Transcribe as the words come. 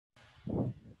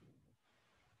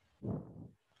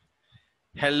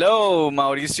Hello,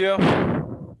 Mauricio.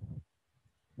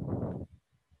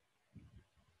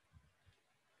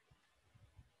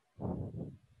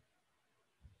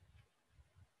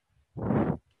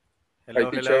 Hi,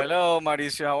 teacher. Hello,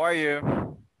 Mauricio. How are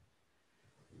you?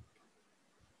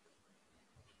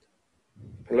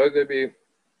 Hello, Debbie.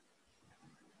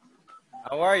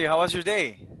 How are you? How was your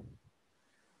day?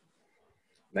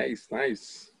 Nice.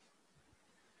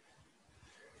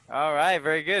 All right,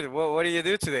 very good. What do you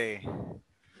do today?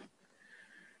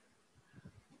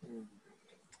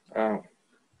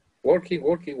 Working.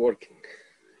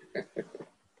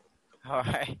 All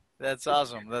right, that's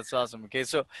awesome. That's awesome. Okay,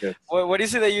 so Yes. what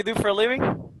is it that you do for a living?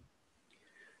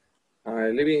 I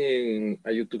living in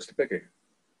Ayutuxtepeque.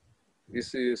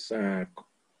 This is a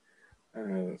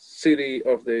city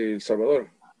of the El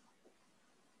Salvador.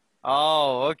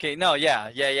 Oh, okay. No,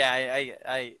 yeah.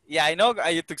 I know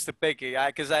Ayutuxtepeque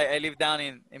because I live down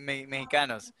in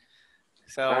Mexicanos,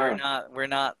 so Ah, we're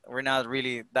not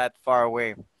really that far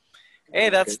away. Hey,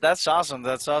 okay. that's awesome.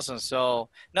 That's awesome. So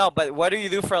no, but what do you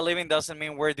do for a living doesn't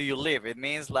mean where do you live. It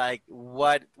means like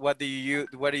what do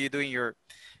what do you do in your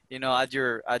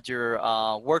at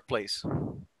your workplace?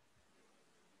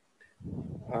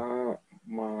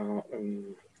 My,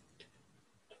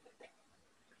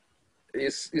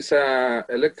 it's a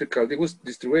electrical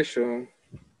distribution.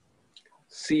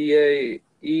 CAESS.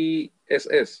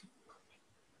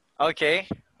 Okay.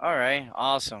 All right.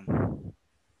 Awesome.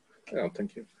 Oh,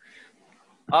 thank you.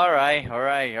 All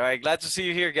right. Glad to see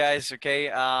you here, guys. Okay.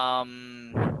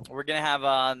 We're gonna have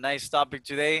a nice topic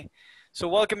today. So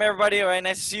welcome everybody. All right.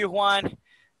 Nice to see you, Juan,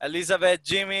 Elizabeth,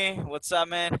 Jimmy. What's up,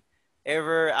 man?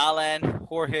 Ever, Alan,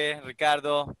 Jorge,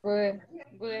 Ricardo, Good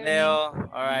Leo. evening.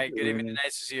 All right. Good evening.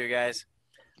 Nice to see you guys.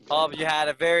 Hope you had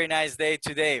a very nice day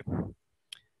today.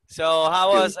 So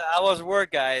how was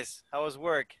work, guys? How was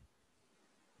work?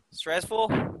 Stressful?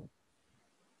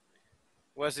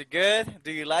 Was it good?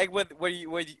 Do you like what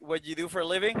you do for a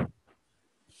living?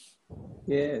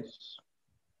 Yes.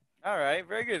 All right,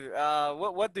 very good.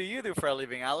 What do you do for a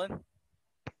living, Alan?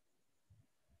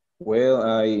 Well,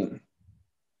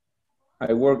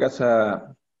 I work as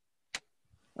a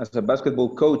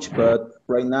basketball coach, but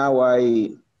right now I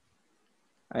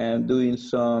am doing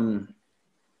some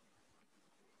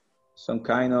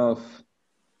kind of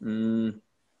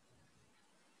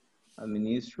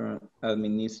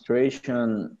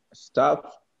administration stuff.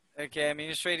 Okay,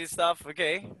 administrative stuff.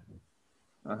 Okay.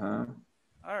 Uh-huh.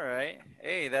 All right.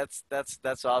 Hey, that's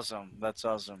awesome. That's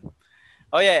awesome.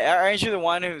 Oh yeah, aren't you the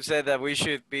one who said that we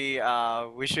should be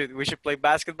we should play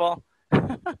basketball?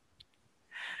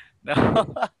 No.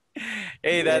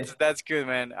 Hey, Yeah. that's good,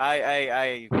 man.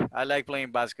 I like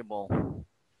playing basketball.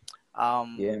 Yeah,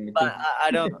 me But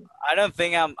too. I don't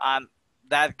think I'm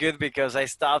that good because I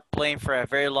stopped playing for a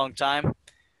very long time.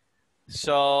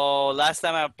 So last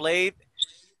time I played,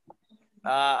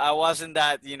 I wasn't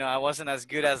that I wasn't as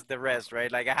good as the rest,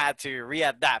 right? Like I had to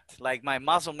readapt. Like my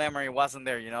muscle memory wasn't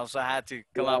there, so I had to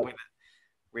come up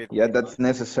Yeah, with that's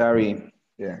necessary.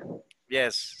 Yeah.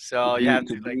 yes. So you have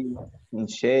to To like be in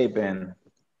shape and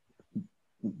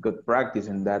good practice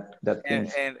in that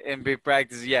things. and be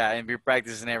practice, yeah, and be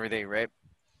practicing every day, right?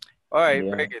 All right,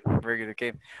 Yeah. very good.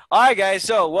 Okay, all right, guys.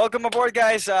 So welcome aboard,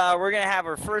 guys. We're gonna have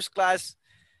our first class.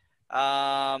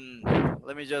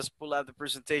 Let me just pull out the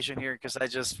presentation here because I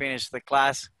just finished the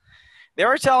class. They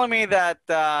were telling me that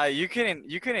you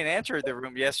couldn't enter the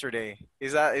room yesterday.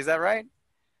 Is that right?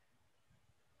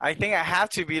 I think I have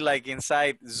to be like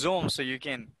inside Zoom so you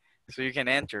can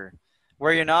enter.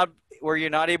 Were you not were you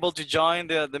not able to join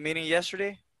the meeting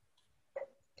yesterday?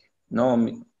 No,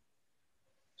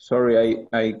 sorry,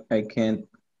 I can't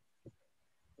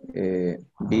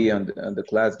be on the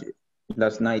class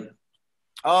last night.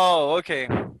 Oh, okay.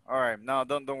 All right. No,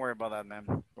 don't worry about that, man.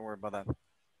 Don't worry about that.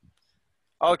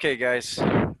 Okay, guys.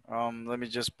 Let me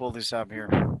just pull this up here.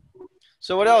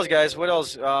 So what else, guys? What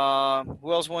else? Who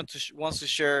else wants to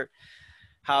share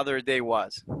how their day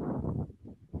was?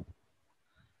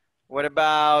 What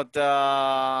about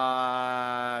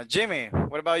Jimmy?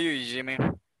 What about you, Jimmy?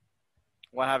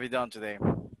 What have you done today?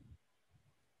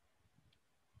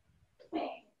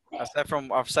 Aside from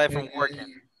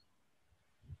working.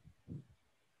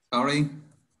 Sorry.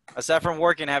 Aside from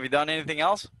working, have you done anything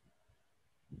else?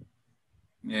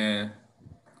 Yeah.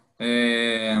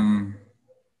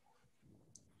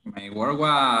 My work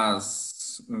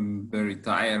was very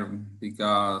tired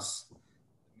because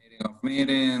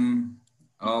meeting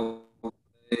all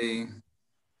day,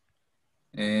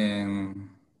 and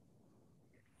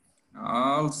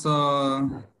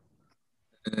also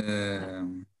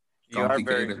You are very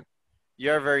complicated.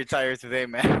 you are very tired today,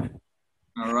 man.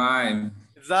 All right.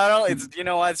 It's not only, it's, you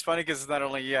know what, it's funny because it's not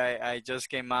only you. I just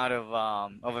came out of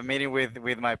a meeting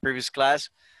with my previous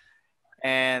class,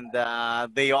 and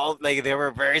they all, like, they were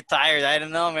very tired. I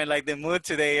don't know, man, like the mood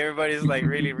today, everybody's like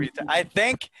really, really I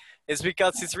think it's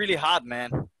because it's really hot, man.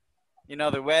 You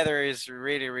know, the weather is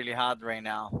really, really hot right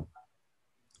now.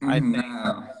 I think.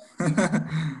 No.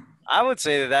 I would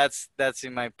say that that's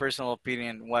in my personal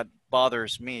opinion what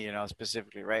bothers me, you know,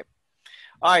 specifically, right?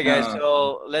 All right, guys. No.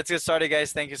 So let's get started,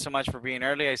 guys. Thank you so much for being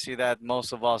early. I see that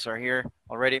most of us are here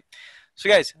already. So,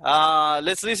 guys,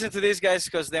 let's listen to this, guys,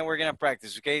 because then we're gonna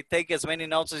practice. Okay, take as many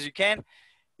notes as you can.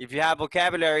 If you have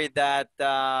vocabulary that,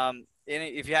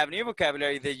 if you have new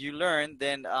vocabulary that you learn,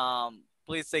 then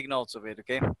please take notes of it.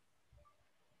 Okay.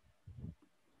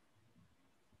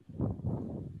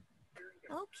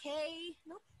 Okay.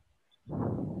 Nope.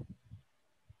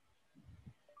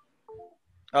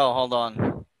 Oh, hold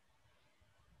on.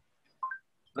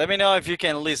 Let me know if you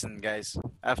can listen, guys,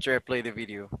 after I play the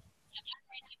video.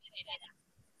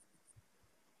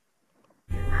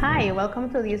 Hi, welcome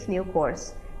to this new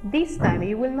course. This time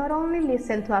you will not only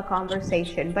listen to a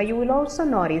conversation, but you will also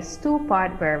notice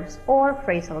two-part verbs or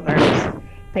phrasal verbs.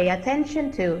 Pay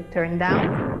attention to turn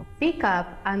down, pick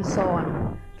up, and so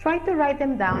on. Try to write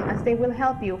them down as they will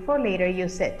help you for later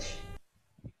usage.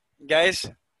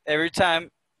 Guys, every time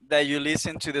that you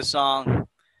listen to the song,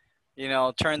 you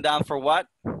know, turn down for what?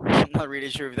 I'm not really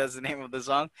sure if that's the name of the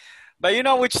song, but you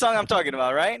know which song I'm talking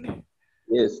about, right?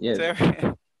 Yes, yes. So,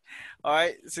 all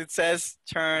right, so it says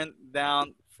turn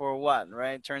down for what,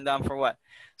 right? Turn down for what?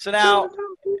 So now,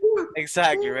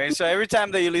 exactly, right? So every time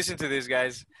that you listen to this,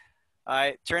 guys, all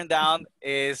right, turn down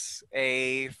is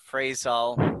a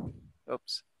phrasal,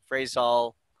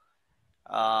 phrasal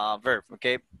verb,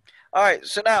 okay? All right,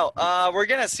 so now we're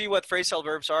gonna see what phrasal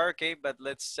verbs are, okay? But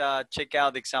let's check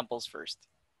out the examples first.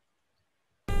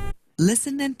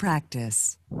 Listen and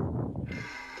practice.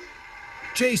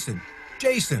 Jason,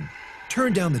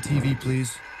 turn down the TV,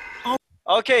 please.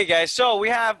 Okay, guys, so we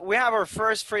have our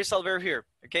first phrasal verb here,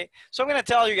 okay? So I'm gonna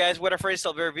tell you guys what a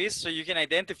phrasal verb is so you can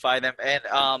identify them and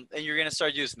you're gonna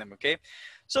start using them, okay?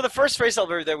 So the first phrasal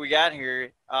verb that we got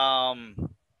here,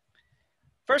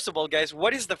 first of all, guys,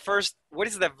 what is the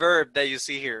verb that you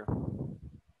see here?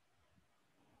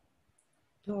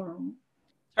 Turn.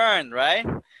 Turn, right?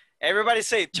 Everybody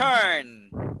say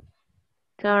turn.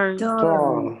 Turn.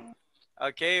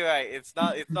 Okay, right. It's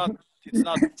not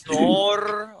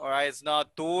tor, all right? It's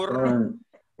not tur,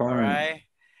 all right?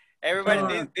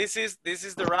 Everybody, this is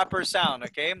the rapper sound,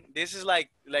 okay? This is like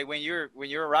when you're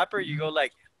a rapper, you go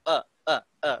like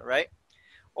right?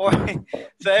 Or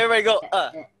so everybody go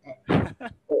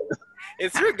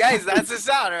It's true, guys. That's the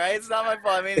sound, right? It's not my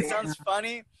fault. I mean, it sounds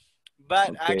funny,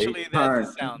 but actually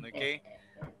that's the sound, okay?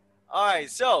 All right,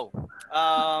 so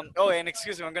oh, and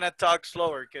excuse me, I'm gonna talk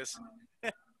slower because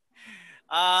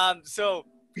so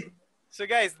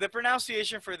guys, the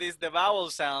pronunciation for this, the vowel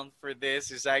sound for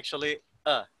this is actually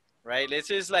right?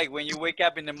 This is like when you wake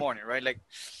up in the morning, right? Like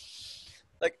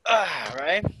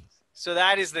right? So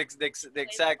that is the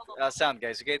exact sound,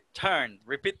 guys. Okay, turn.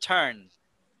 Repeat turn.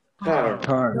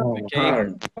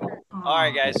 Okay. All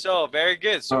right, guys. So very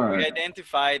good. So we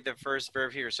identified the first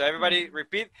verb here. So everybody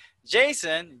repeat.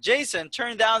 Jason,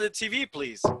 turn down the TV,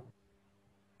 please.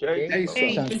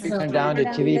 Jason. Turn down the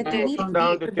TV.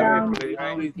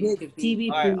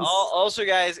 TV, All right. please. Also,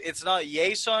 guys, it's not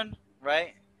Jason,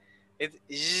 right? It's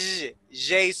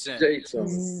Jason. All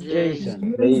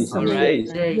right.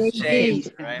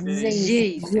 Jason, right?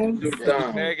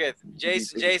 Very good.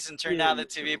 Jason, turn down the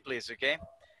TV, please. Okay.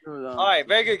 All right.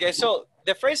 Very good, guys. So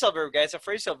the phrasal verb, guys, a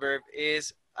phrasal verb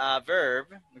is a verb.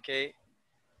 Okay.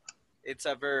 It's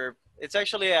a verb. It's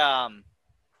actually a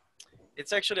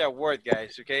word,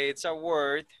 guys. Okay. It's a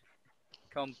word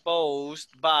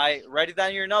composed by. Write it down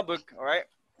in your notebook. All right.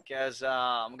 Because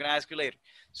I'm gonna ask you later.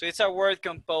 So it's a word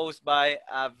composed by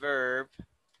a verb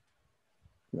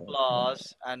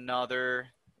plus another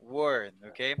word,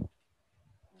 okay? All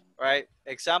right,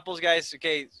 examples, guys.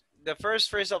 Okay, the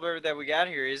first phrasal verb that we got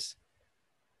here is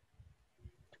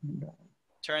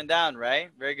turn down, right?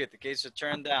 Very good. Okay, so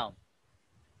turn down.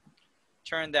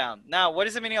 Turn down. Now, what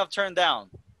is the meaning of turn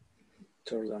down?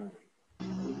 Turn down.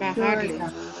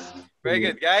 Very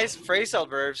good, guys. Phrasal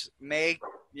verbs make,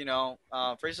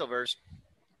 phrasal verbs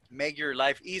make your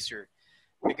life easier.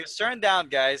 Because turn down,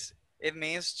 guys, it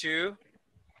means to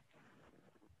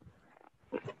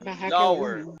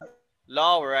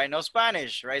lower, right? No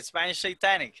Spanish, right? Spanish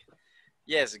satanic.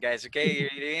 Yes, guys, okay?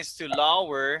 It means to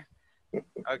lower,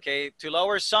 okay? To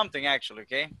lower something, actually,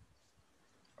 okay?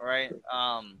 All right?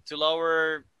 To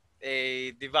lower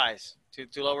a device, to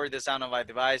lower the sound of a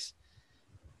device,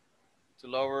 To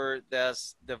lower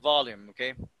the volume,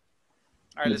 okay? All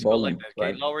right, The let's go like volume, that,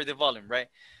 okay? right. Lower the volume, right?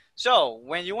 So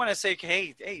when you want to say,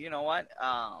 hey, you know what?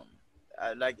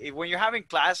 Like when you're having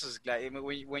classes, like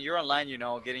when you're online, you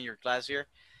know, getting your class here,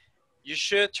 you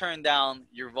should turn down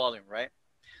your volume, right?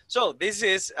 So this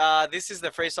is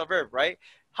the phrasal verb, right?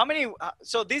 How many?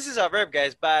 So this is a verb,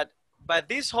 guys, but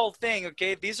this whole thing,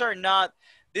 okay? These are not.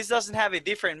 This doesn't have a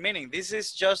different meaning. This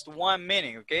is just one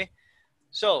meaning, okay?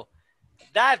 So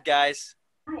that, guys,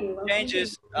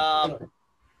 changes. All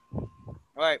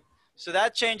right. So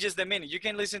that changes the meaning. You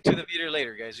can listen to the video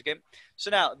later, guys. Okay. So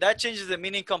now that changes the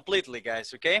meaning completely,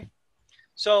 guys. Okay.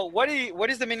 So what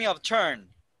is the meaning of turn?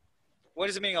 What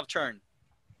is the meaning of turn?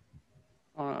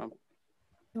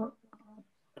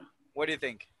 What do you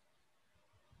think?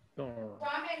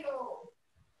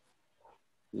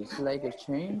 It's like a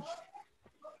change.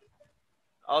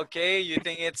 Okay, you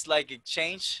think it's like a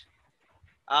change?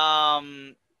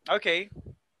 Okay.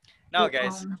 Now,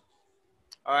 guys.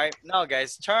 All right. Now,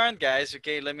 guys, turn, guys.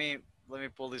 Okay, let me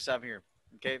pull this up here.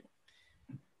 Okay.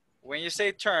 When you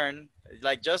say turn,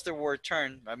 like just the word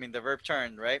turn, I mean the verb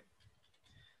turn, right?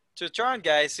 To turn,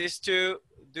 guys, is to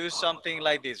do something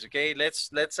like this. Okay.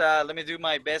 Let me do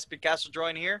my best Picasso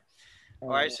drawing here. All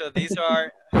right. So these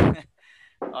are.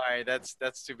 All right.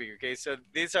 That's too big. Okay. So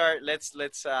these are. Let's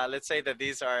say that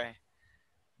these are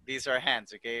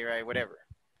hands. Okay. Right. Whatever.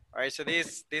 All right. So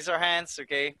these are hands.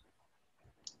 Okay.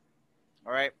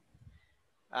 All right.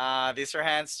 These are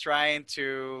hands trying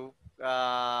to,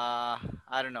 I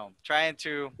don't know, trying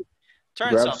to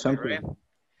turn Grab something, right? something.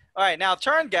 All right, now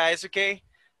turn, guys, okay?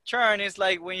 Turn is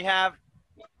like when you have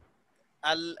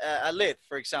a lid,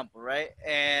 for example, right?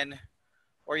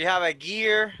 Or you have a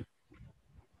gear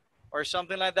or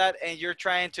something like that, and you're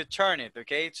trying to turn it,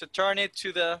 okay? So turn it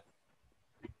to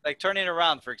like turn it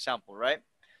around, for example, right?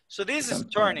 So this is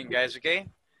turning, guys, okay?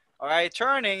 All right,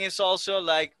 turning is also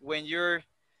like when you're,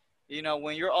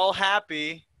 when you're all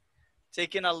happy,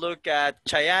 taking a look at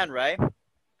Cheyenne, right?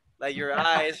 Like your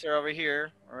eyes are over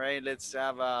here, all right? Let's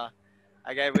have a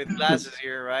guy with glasses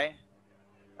here, right?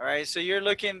 All right, so you're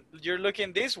looking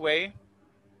this way,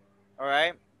 all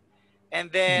right?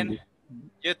 And then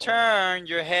you turn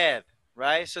your head,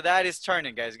 right? So that is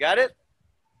turning, guys. Got it?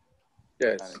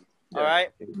 Yes. All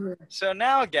right. So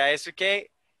now, guys, okay,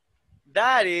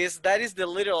 that is the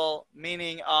literal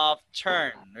meaning of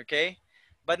turn, okay?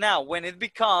 But now, when it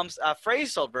becomes a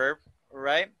phrasal verb,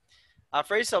 right? A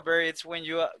phrasal verb, it's when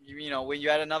when you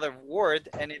add another word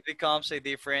and it becomes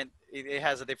it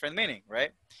has a different meaning,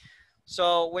 right?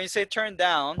 So when you say turn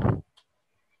down,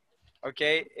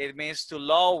 okay, it means to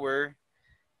lower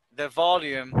the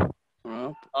volume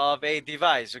of a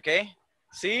device, okay?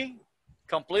 See?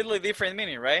 Completely different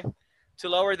meaning, right? To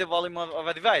lower the volume of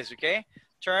a device, okay?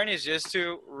 Turn is just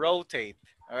to rotate,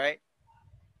 all right?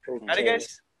 Got it,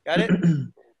 guys? Got it?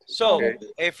 So Okay.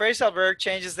 a phrasal verb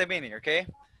changes the meaning, okay?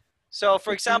 So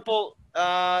for example,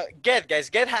 get, guys,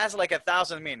 get has like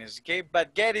 1,000 meanings, okay?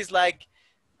 But get is like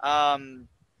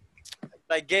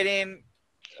getting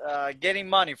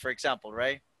money, for example,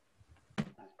 right?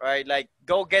 All right, like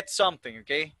go get something,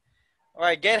 okay? All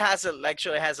right, get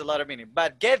actually has a lot of meaning.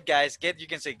 But get, guys, get, you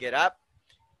can say get up,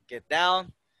 get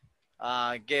down,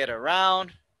 get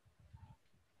around,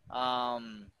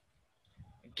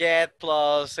 get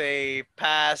plus a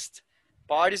past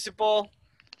participle,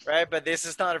 right? But this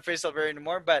is not a phrasal verb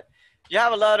anymore. But you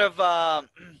have a lot of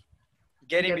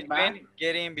get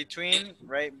in between,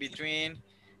 right? Between,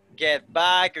 get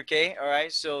back, okay? All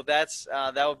right, so that's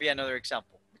that would be another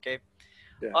example, okay?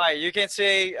 Yeah. All right, you can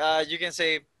say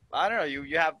I don't know,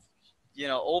 you have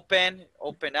open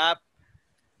up,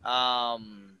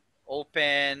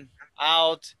 open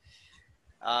out,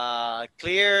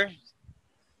 clear,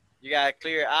 you got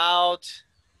clear out,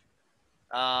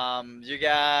 you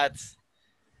got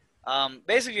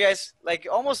basically, guys, like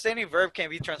almost any verb can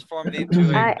be transformed into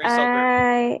a phrasal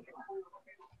verb.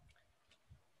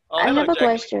 Oh, I hello, have a Jacqueline.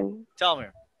 question. Tell me.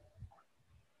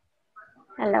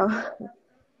 Hello.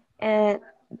 Uh,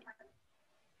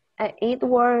 it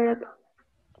works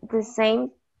the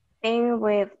same thing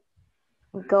with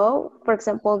go. For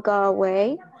example, go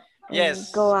away and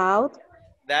Yes. go out.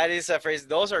 That is a phrase.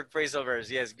 Those are phrasal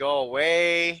verbs. Yes. Go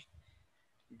away,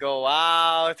 go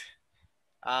out,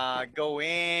 go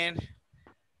in.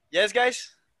 Yes,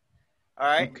 guys? All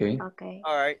right. Okay. Okay.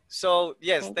 All right. So,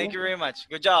 yes, thank you very much.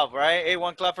 Good job. All right. Hey,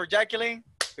 one clap for Jacqueline.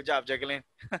 Good job, Jacqueline.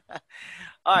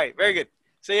 All right. Very good.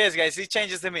 So, yes, guys, it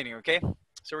changes the meaning, okay?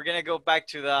 So, we're going to go back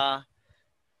to the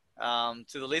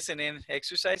listening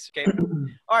exercise, okay?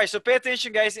 All right. So, pay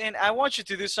attention, guys. And I want you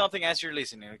to do something as you're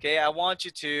listening, okay? I want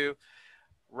you to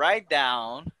write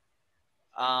down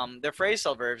the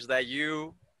phrasal verbs that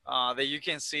you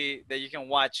can see, that you can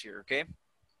watch here. Okay.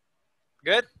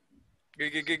 Good.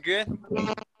 Good.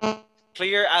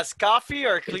 Clear as coffee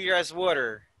or clear as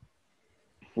water?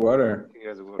 Water.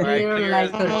 All right, clear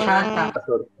like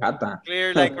horchata.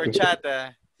 Clear like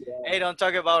horchata. Hey, don't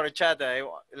talk about horchata.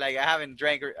 Like I haven't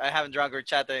drunk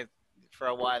horchata for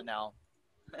a while now.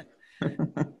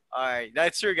 All right,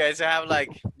 that's true, guys. I have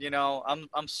like, you know,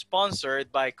 I'm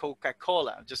sponsored by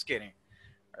Coca-Cola. I'm just kidding.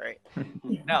 All right.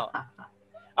 No.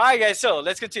 All right, guys. So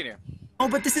let's continue. Oh,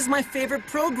 but this is my favorite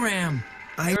program.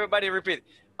 Everybody repeat.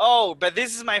 Oh, but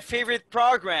this is my favorite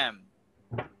program.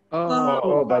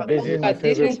 But this is my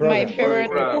favorite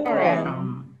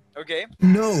program. Okay.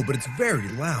 No, but it's very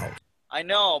loud. I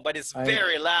know, but it's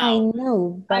very I loud.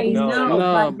 know, but It's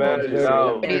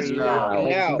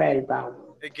loud.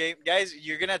 Okay, guys,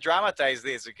 you're gonna dramatize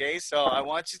this. Okay, so I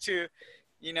want you to,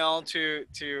 you know,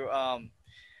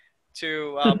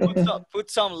 put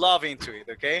some love into it.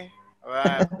 Okay. All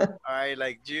right.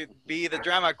 Like you be the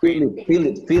drama queen. Feel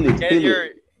it.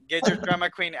 Get your drama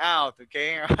queen out.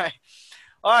 Okay.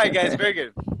 All right, guys. Very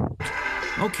good.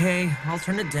 Okay, I'll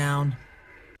turn it down.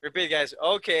 Repeat, guys.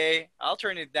 Okay, I'll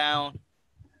turn it down.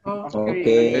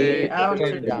 Okay. I'll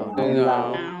turn it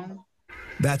down.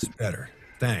 That's better.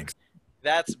 Thanks.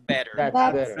 That's better.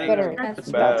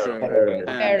 That's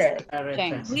better.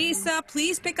 Thanks. Lisa,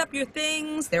 please pick up your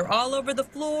things. They're all over the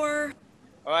floor.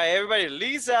 All right, everybody.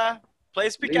 Lisa,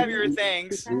 please pick up your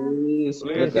things. Please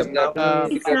pick up. They're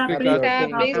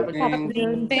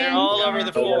all over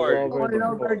the floor.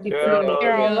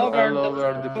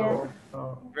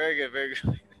 Very good.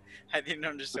 I didn't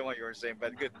understand what you were saying,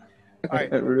 but good. All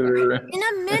right. in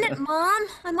a minute, Mom.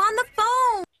 I'm on the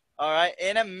phone. All right.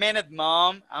 In a minute,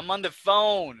 Mom. I'm on the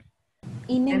phone.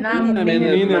 In On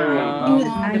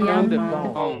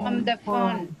the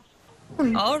phone.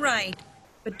 All right,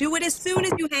 but do it as soon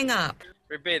as you hang up.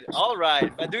 Repeat. All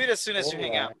right, but do it as soon as you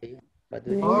hang up. But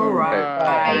do it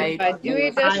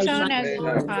as soon as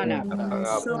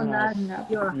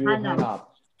you hang up.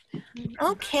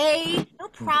 Okay, no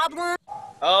problem.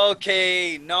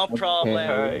 Okay, no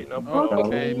problem. No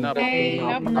problem.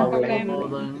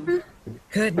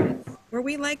 Goodness, were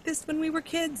we like this when we were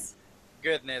kids?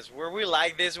 Goodness, were we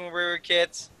like this when we were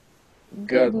kids?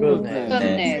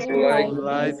 Goodness.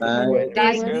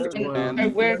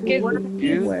 We're kids.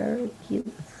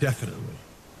 Definitely.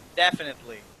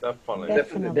 Definitely.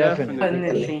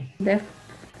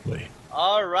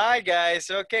 All right,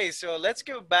 guys. Okay, so let's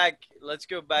go back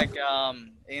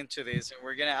into this,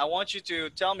 and I want you to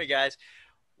tell me, guys,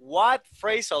 what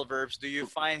phrasal verbs do you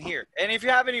find here? And if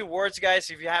you have any words, guys,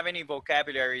 if you have any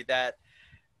vocabulary that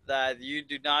you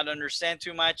do not understand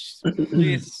too much,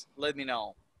 please let me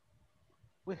know.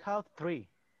 We have 3.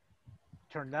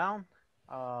 Turn down,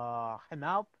 hang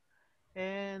up,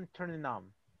 and turning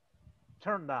on.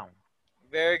 Turn down.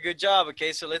 Very good job.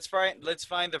 Okay, so let's find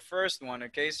the first one.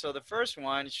 Okay, so the first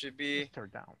one should be turn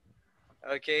down.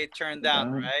 Okay, turn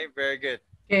down, right? Very good.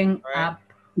 Hang up.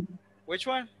 Which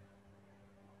one?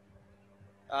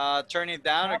 Turn it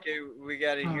down. Okay, we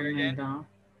got it here again.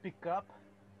 Pick up.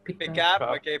 Pick up.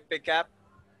 Okay, pick up.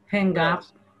 Hang up.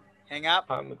 Hang up.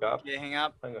 Yeah, hang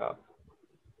up.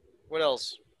 What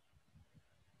else?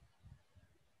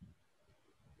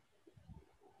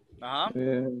 All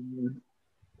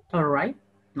right.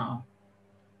 No.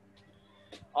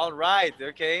 All right.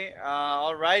 Okay.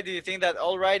 All right. Do you think that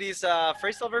all right is a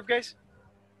phrasal verb, guys?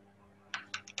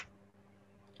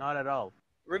 Not at all.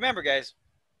 Remember, guys,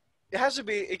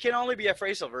 it can only be a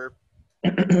phrasal verb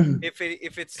if it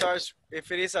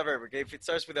is a verb. Okay, if it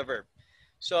starts with a verb.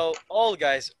 So all,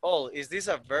 guys, all, is this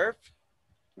a verb?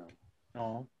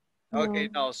 No. Okay,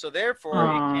 no. So therefore,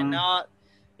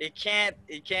 it can't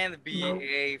be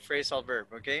a phrasal verb,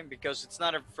 okay? Because it's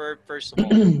not a verb, first of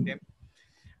all. Okay?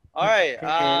 All right.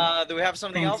 Do we have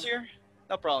something else here?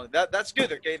 No problem. That's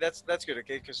good, okay? That's good,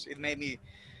 okay? Because it made me,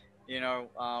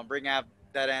 bring up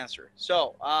that answer.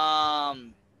 So,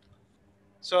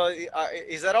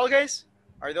 is that all, guys?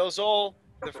 Are those all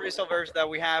the phrasal verbs that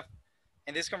we have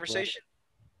in this conversation?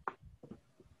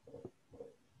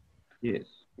 Yes.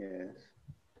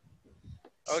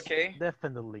 Okay.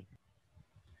 Definitely.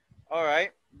 All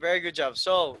right. Very good job.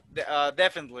 So,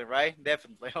 definitely, right?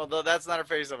 Definitely. Although that's not a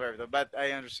phrasal verb, but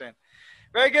I understand.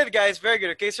 Very good, guys. Very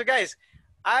good. Okay, so guys,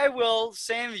 I will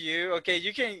send you. Okay,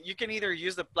 you can either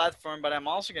use the platform, but I'm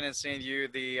also gonna send you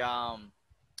the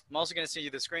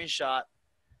screenshot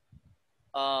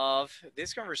of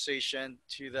this conversation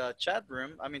to the chat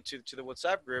room. I mean, to the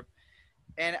WhatsApp group,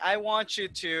 and I want you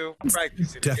to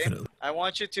practice it. Okay? Definitely. I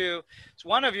want you to. So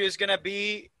one of you is gonna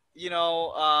be,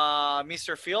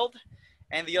 Mr. Field,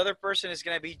 and the other person is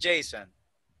gonna be Jason.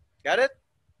 Got it?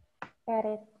 Got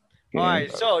it. All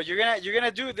right, so you're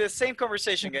gonna do the same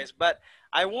conversation, guys. But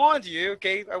I want you,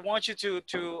 okay? I want you to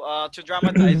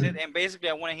dramatize it, and basically,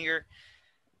 I want to hear,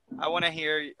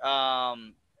 I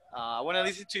want to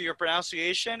listen to your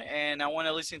pronunciation, and I want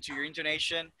to listen to your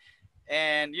intonation,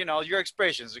 and you know your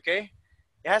expressions. Okay?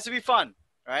 It has to be fun,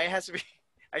 right? It has to be.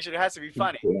 Actually, it has to be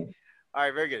funny. All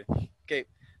right, very good. Okay,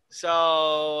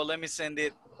 so let me send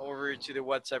it over to the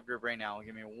WhatsApp group right now.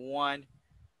 Give me 1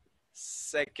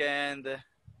 second.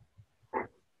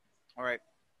 All right.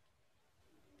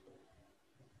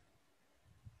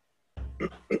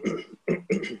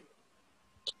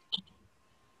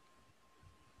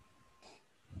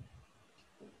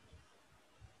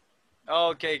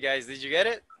 Okay, guys, did you get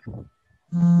it?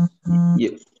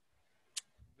 Yes.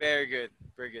 Very good,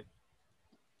 very good.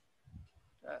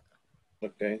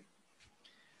 Okay,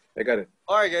 I got it.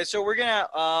 All right, guys. So we're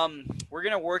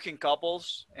gonna work in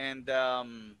couples, and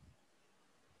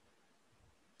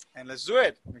let's do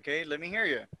it. Okay, let me hear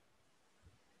you.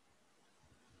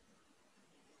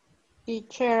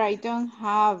 Teacher, I don't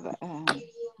have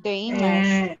the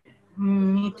English.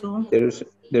 Me too. There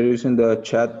is in the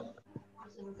chat.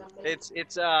 It's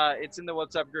in the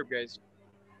WhatsApp group, guys.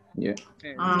 Yeah.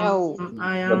 No.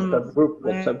 I am. WhatsApp group.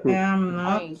 WhatsApp group. I am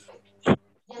not.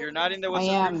 You're not in the I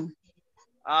WhatsApp am.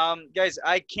 group? Guys,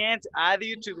 I can't add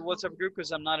you to the WhatsApp group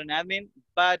because I'm not an admin,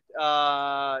 but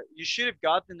you should have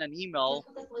gotten an email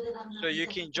so you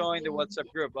can join the WhatsApp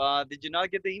group. Did you not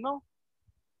get the email?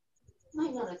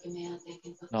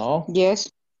 No. Yes.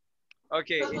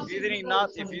 Okay, if you did not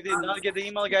get the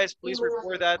email, guys, please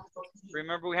report that.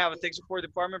 Remember, we have a tech support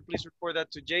department. Please report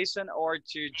that to Jason or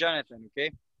to Jonathan,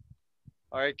 okay?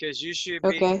 All right, because you should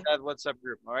be in that WhatsApp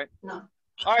group, all right?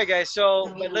 All right, guys, so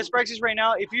let's practice right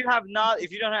now. If you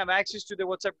don't have access to the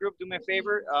WhatsApp group, do me a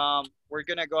favor. We're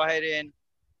gonna go ahead and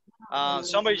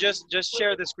somebody just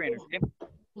share the screen, okay?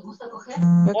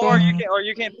 Or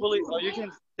you can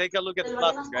take a look at the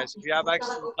platform, guys. If you have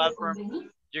access to the platform,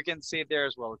 you can see it there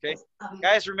as well, okay?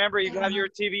 Guys, remember, if you have your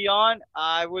TV on,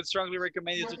 I would strongly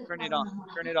recommend you to turn it off,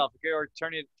 okay? Or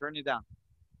turn it down.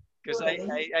 Because I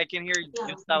can hear you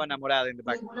estaba enamorada in the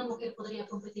background.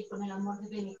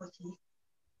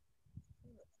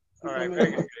 All right,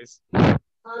 very good, guys.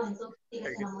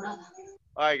 Very good. All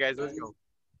right, guys, let's go.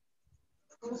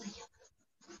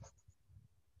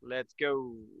 Let's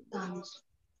go.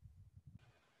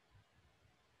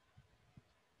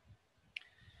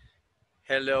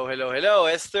 Hello,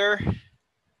 Esther.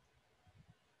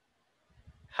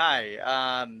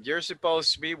 Hi, you're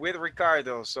supposed to be with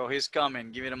Ricardo, so he's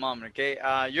coming. Give it a moment, okay?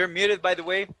 You're muted, by the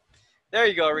way. There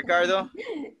you go, Ricardo.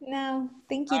 No,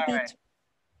 thank you, All teacher. right.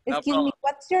 No Excuse problem. me,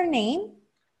 what's your name?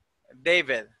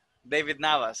 David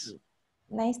Navas.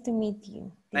 Nice to meet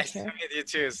you, Nice to teacher. meet you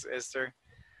too, Esther.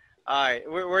 All right,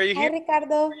 were you Hi, here?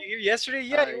 Ricardo. Were you here yesterday?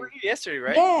 Yeah, you were here yesterday,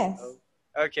 right? Yes.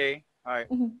 Okay, all right.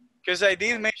 Because I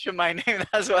did mention my name,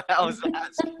 that's what I was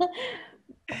asking.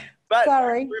 But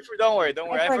sorry. Don't worry.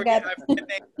 I forget names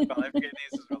as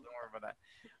well. Don't worry about that.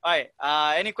 All right.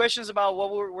 Any questions about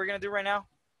what we're gonna do right now?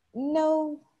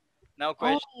 No. No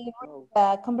questions.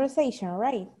 Only conversation,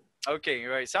 right? Okay.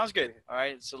 All right. Sounds good. All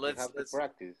right. So let's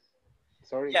practice.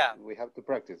 Sorry. Yeah. We have to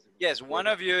practice. Yes. One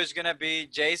of you is gonna be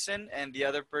Jason, and the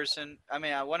other person. I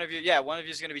mean, one of you. Yeah. One of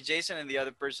you is gonna be Jason, and the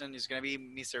other person is gonna be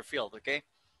Mr. Field. Okay.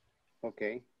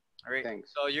 Okay. All right.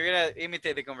 Thanks. So you're gonna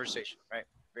imitate the conversation, right?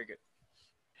 Very good.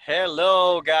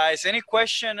 Hello, guys. Any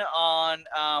question on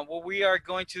what we are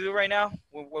going to do right now?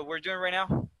 What we're doing right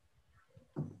now?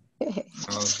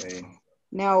 Okay.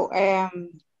 No.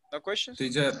 No questions?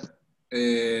 Teacher,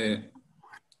 I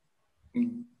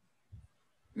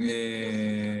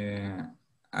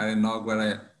don't know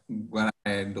what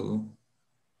I do.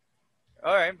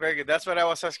 All right, very good. That's what I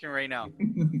was asking right now.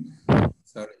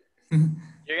 Sorry.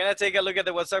 You're gonna take a look at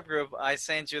the WhatsApp group. I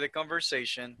sent you the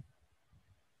conversation.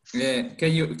 Yeah,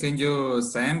 can you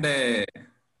send the?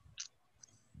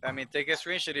 I mean, take a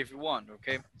screenshot if you want,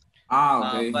 okay?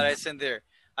 Okay. But I sent there.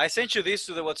 I sent you this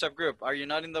to the WhatsApp group. Are you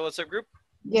not in the WhatsApp group?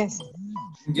 Yes.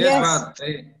 Yes.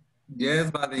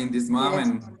 But in this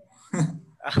moment.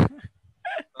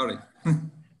 Sorry. All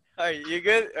right, you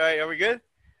good? All right, are we good?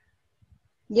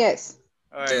 Yes.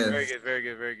 All right, Yes. very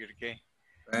good, okay.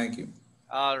 Thank you.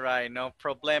 All right, no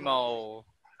problemo.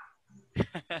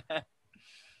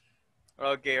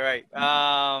 Okay, right.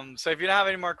 So if you don't have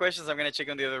any more questions, I'm gonna check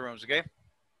on the other rooms, okay?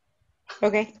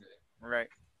 Okay. All right.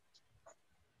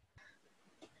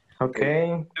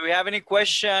 Okay. Do we have any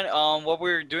question on what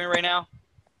we're doing right now?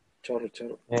 Chorro.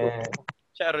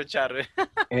 Charro.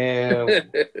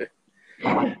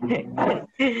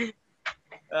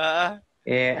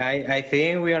 I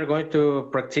think we are going to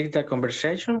practice the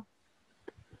conversation.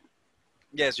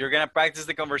 Yes, you're gonna practice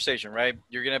the conversation, right?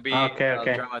 You're gonna be Okay.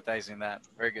 dramatizing that.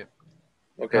 Very good.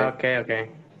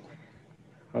 Okay.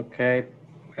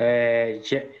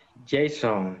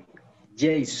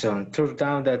 Jason, turn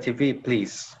down the TV,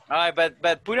 please. All right,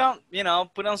 but put on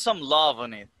put on some love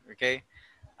on it, okay?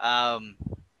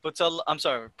 Put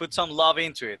some love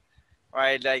into it, all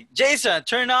right? Like Jason,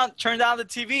 turn down the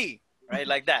TV, right?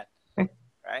 Like that,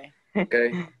 right?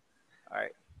 Okay. All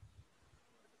right.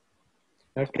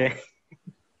 Okay.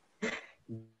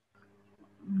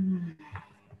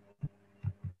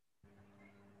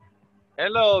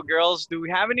 Hello, girls. Do we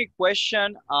have any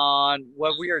question on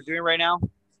what we are doing right now?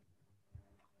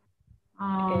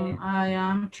 I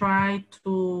am trying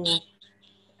to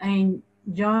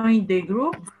join the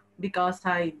group because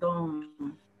I don't.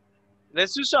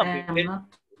 Let's do something.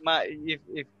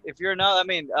 If you're not, I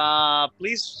mean,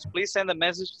 please send a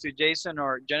message to Jason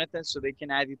or Jonathan so they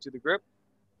can add you to the group.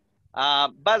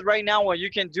 But right now, what you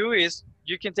can do is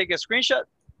you can take a screenshot.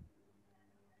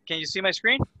 Can you see my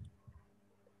screen?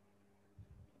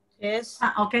 Yes.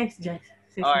 Okay. Yes.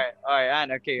 All right,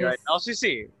 Anne. Okay, yes. Right. No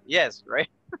CC. Yes, right.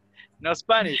 No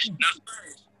Spanish.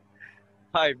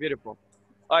 All right, beautiful.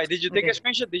 All right, did you take a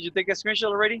screenshot? Did you take a screenshot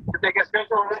already?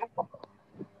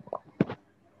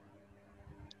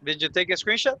 Did you take a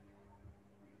screenshot?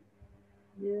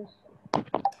 Yes.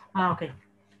 Okay.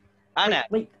 Anna.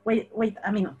 Wait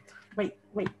a minute. Wait.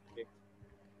 Okay.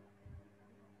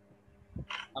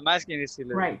 I'm asking you si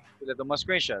le tomó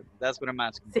screenshot. That's what I'm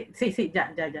asking. Sí, ya.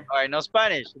 All right, no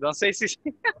Spanish. Don't say sí.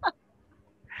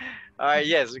 All right,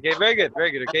 yes. Okay, very good,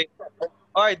 okay.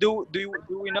 All right, do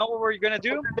we know what we're going to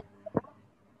do?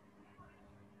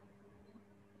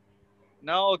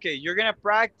 No, okay. You're going to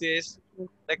practice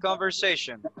the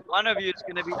conversation. One of you is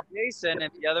going to be Jason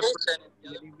and the other person is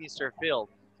going to be Mr. Phil.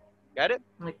 Got it?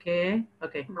 Okay. All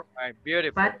right,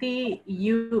 beautiful. Patty,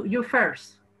 you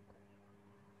first.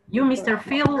 You, Mr.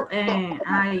 Phil, and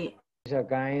I. It's a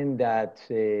kind that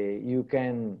you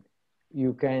can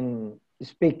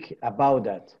speak about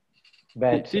that,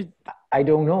 but I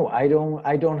don't know. I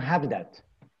don't have that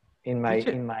in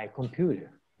my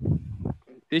computer.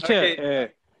 Teacher,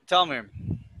 okay. Tell me.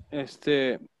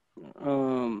 The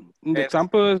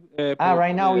example.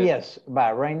 Right now, yes.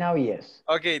 But right now, yes.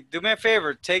 Okay, do me a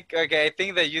favor. Okay, I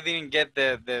think that you didn't get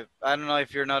the. I don't know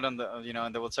if you're not on the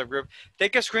on the WhatsApp group.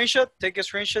 Take a screenshot,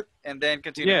 and then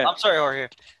continue. Yeah. I'm sorry, Jorge.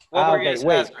 What were you going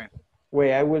to ask me?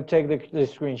 Wait, I will take the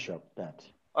screenshot. That.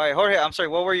 All right, Jorge. I'm sorry.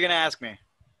 What were you going to ask me?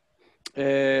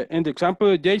 In the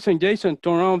example, Jason,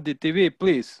 turn on the TV,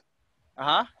 please.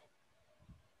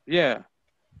 Yeah.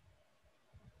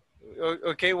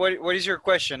 Okay, what is your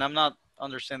question? I'm not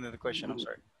understanding the question. I'm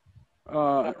sorry.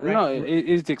 No,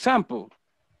 it's the example.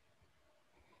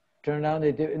 Turn down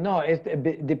the TV. No,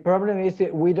 the problem is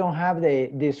that we don't have the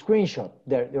screenshot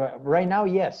there right now.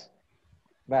 Yes,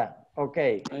 but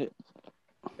okay.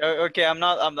 Okay, I'm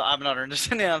not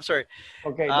understanding. I'm sorry.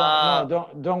 Okay,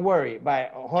 don't worry.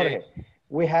 But Jorge, okay.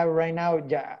 We have right now.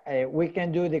 We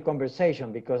can do the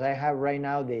conversation because I have right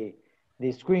now the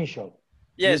screenshot.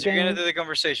 Yes, you're gonna do the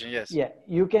conversation. Yes. Yeah,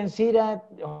 you can see that,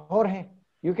 Jorge.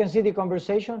 You can see the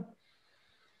conversation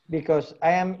because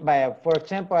I am, for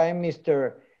example, I'm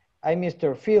Mr.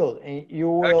 Field, and you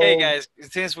will. Okay, guys.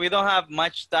 Since we don't have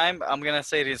much time, I'm gonna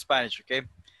say it in Spanish. Okay.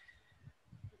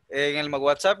 En el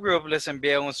WhatsApp group les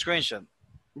envié un screenshot.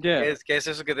 Yeah. ¿Qué es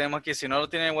eso que tenemos aquí? Si no lo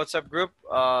tienen en WhatsApp group,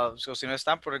 o si no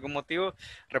están por algún motivo,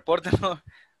 repórtenlo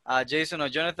a Jason o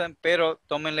Jonathan, pero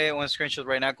tómenle un screenshot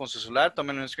right now con su celular,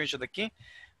 tómenle un screenshot aquí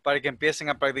para que empiecen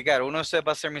a practicar. Uno de ustedes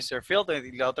va a ser Mr. Field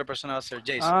y la otra persona va a ser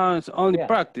Jason. It's only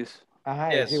practice.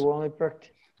 Yes. It will only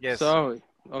practice. Yes. Sorry.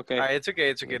 Okay. It's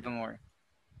okay. Don't worry.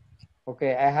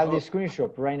 Okay, I have the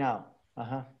screenshot right now.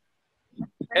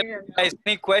 Guys,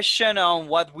 any question on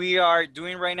what we are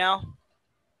doing right now?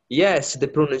 Yes, the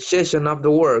pronunciation of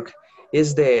the word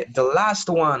is the last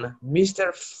one.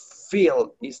 Mr.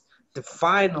 Field is the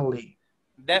finally.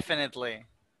 Definitely.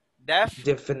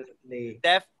 Definitely.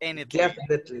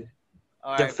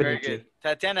 All right, very good.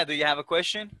 Tatiana, do you have a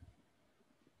question?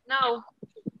 No.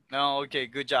 No, okay,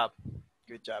 good job.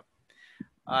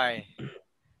 All right.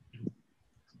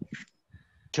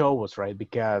 Joe was right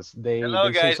because they. Hello,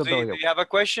 guys. Do you have a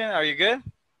question? Are you good?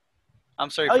 I'm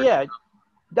sorry. Oh yeah.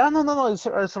 No.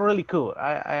 It's really cool.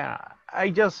 I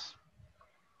just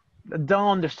don't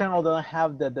understand or don't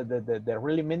have the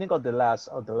really meaning of the last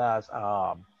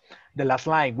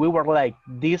line. We were like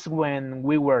this when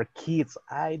we were kids.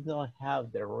 I don't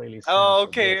have the really. Oh,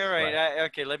 okay, all right.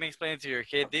 Okay, let me explain it to you.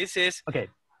 Okay, this is okay.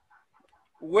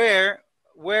 Where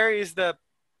is the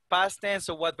past tense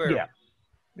of what verb? Yeah,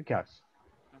 because.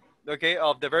 Okay,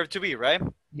 of the verb to be, right?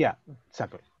 Yeah,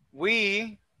 exactly.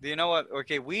 We, do you know what?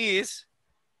 Okay, we is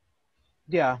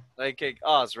Yeah. like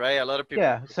us, right? A lot of people.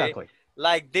 Yeah, exactly. Okay?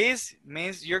 Like this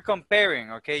means you're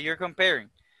comparing, okay? You're comparing.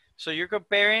 So you're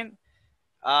comparing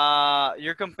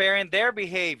their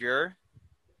behavior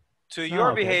to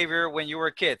your behavior when you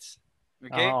were kids.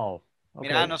 Okay? Oh, okay.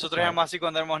 Mira, nosotros éramos así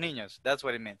cuando éramos niños. That's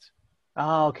what it means.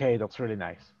 Oh, okay, that's really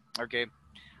nice. Okay.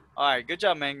 All right, good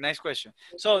job, man. Nice question.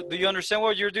 So, do you understand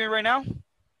what you're doing right now?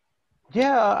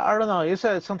 Yeah, I don't know. It's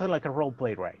something like a role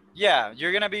play, right? Yeah,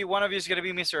 you're gonna be, one of you is gonna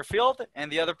be Mr. Field,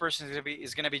 and the other person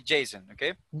is gonna be Jason.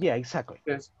 Okay. Yeah, exactly.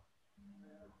 Yes.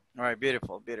 All right,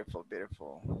 beautiful, beautiful,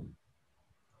 beautiful.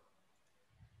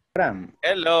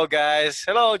 Hello, guys.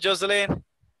 Hello, Jocelyn.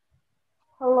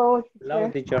 Hello. Hello,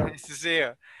 teacher. Nice to see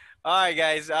you. All right,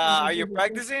 guys. Are you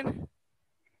practicing?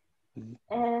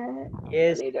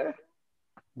 Yes. Later.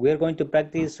 We're going to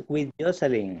practice with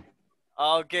Jocelyn.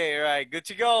 Okay, all right. Good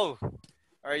to go.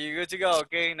 Are you good to go?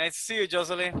 Okay. Nice to see you,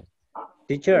 Jocelyn.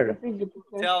 Teacher.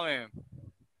 Tell me.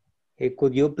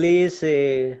 Could you please,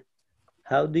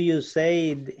 how do you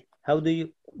say,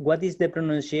 what is the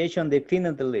pronunciation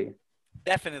definitely?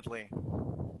 Definitely.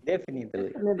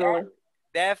 Definitely.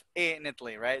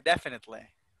 Definitely, right? Definitely.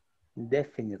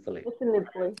 Definitely.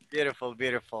 Beautiful,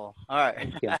 beautiful. All right.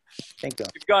 Thank you. Thank you.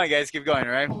 Keep going, guys. Keep going,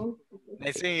 all right?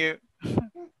 Nice seeing you.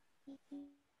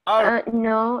 All right.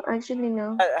 No, actually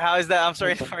no. How is that? I'm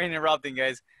sorry for interrupting,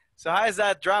 guys. So how is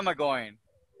that drama going?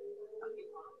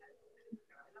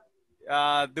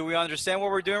 Do we understand what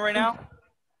we're doing right now?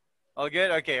 All good?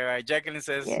 Okay, all right. Jacqueline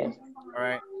says, yes. All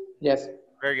right. Yes.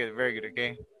 Very good,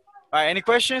 okay. All right, any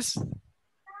questions?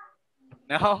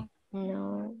 No?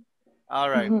 No. All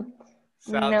right.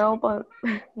 No, but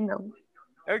no.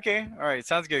 Okay, all right.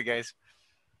 Sounds good, guys.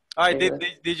 All right,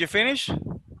 did you finish?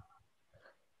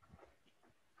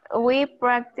 We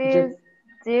practiced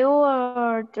 2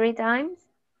 or 3 times.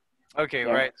 Okay,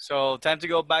 right. So time to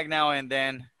go back now and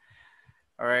then,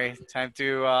 all right, time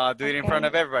to do it in front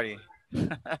of everybody.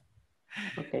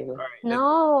 Okay. All right,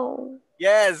 no.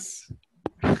 Yes.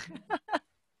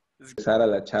 Empezar a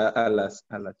la charla.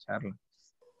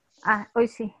 Ah, hoy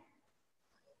sí.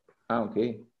 Ah,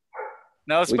 okay.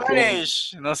 No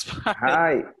Spanish. No Spanish.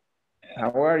 Hi.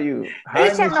 How are you?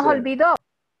 Hi, Se nos olvidó.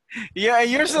 Yeah,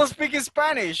 you're still speaking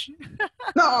Spanish.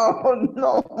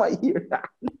 No, my ear.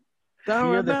 Don't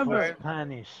remember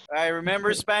Spanish. I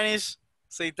remember Spanish.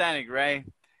 Satanic, right?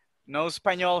 No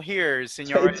español here,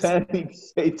 señores. Satanic.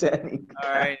 All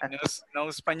right, no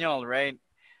español, right?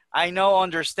 I know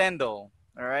understando,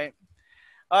 all right?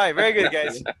 All right, very good,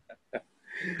 guys.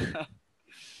 All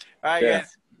right,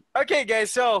 guys. Okay,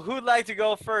 guys, so who'd like to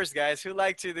go first, guys? Who'd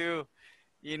like to do,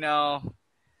 the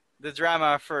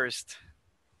drama first?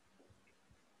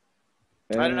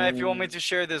 I don't know if you want me to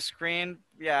share the screen.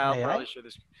 Yeah, I'll probably share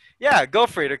the screen. Yeah, go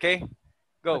for it, okay?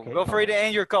 Go for it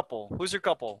and your couple. Who's your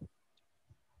couple?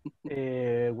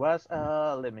 It was,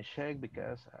 let me check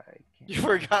because I can't. You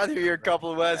forgot who your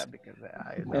couple was? Yeah, because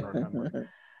I don't remember.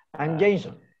 I'm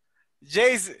Jason.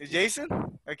 Jason?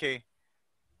 Okay.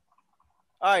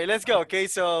 All right, let's go. Okay,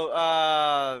 so,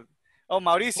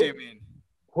 Mauricio, you mean?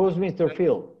 Who's Mr.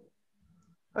 Phil?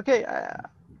 Okay,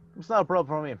 it's not a problem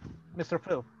for me. Mr.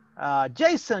 Phil.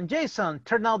 Jason,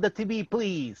 turn out the TV,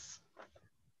 please.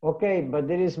 Okay, but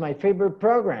it is my favorite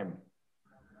program.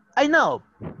 I know,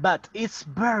 but it's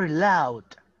very loud.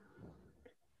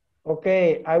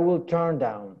 Okay, I will turn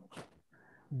down.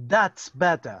 That's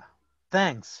better.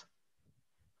 Thanks.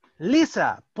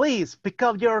 Lisa, please pick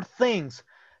up your things.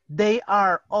 They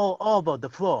are all over the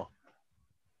floor.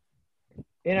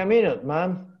 In a minute,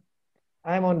 ma'am.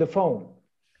 I'm on the phone.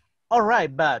 All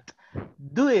right, but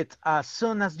do it as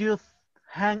soon as you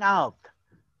hang out.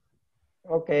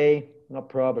 Okay, no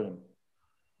problem.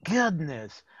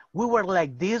 Goodness, we were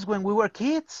like this when we were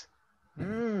kids?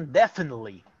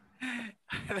 Definitely.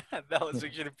 That was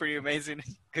actually pretty amazing.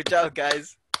 Good job,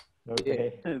 guys.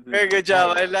 Okay. Very good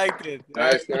job. I liked it.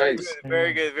 Nice.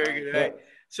 Very good. Right.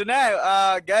 So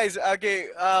now, guys, okay,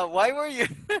 why were you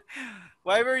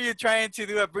why were you trying to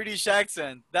do a British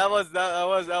accent? I was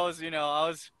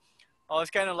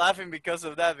kind of laughing because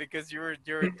of that, because you were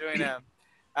doing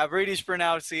a British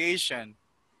pronunciation.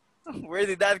 Where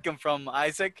did that come from,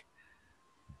 Isaac?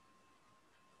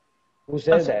 Who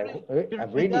said that? A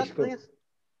British cook.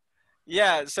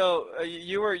 Yeah, so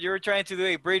you were trying to do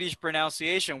a British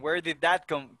pronunciation. Where did that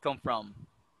come from?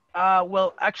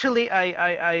 Well, actually,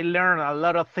 I learned a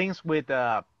lot of things with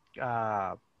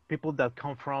people that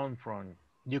come from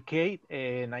UK,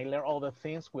 and I learn all the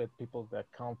things with people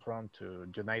that come from to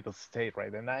United States,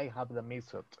 right? And I have the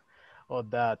method of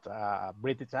that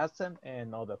British accent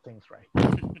and all the things, right?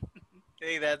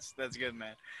 Hey, that's good,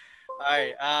 man. All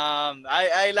right,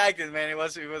 I liked it, man. It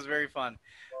was very fun.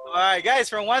 All right, guys,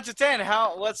 from 1 to 10,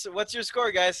 what's your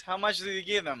score, guys? How much did you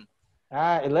give them?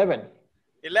 11.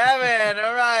 11.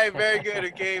 All right, very good.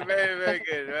 Okay, very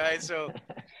good. All right, so.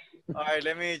 All right,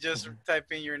 let me just type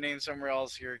in your name somewhere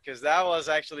else here because that was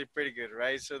actually pretty good,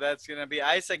 right? So that's going to be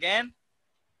Ice again.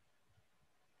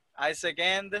 Ice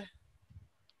again.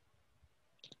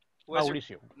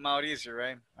 Mauricio. Mauricio,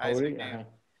 right? Ice again.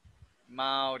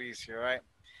 Mauricio, right?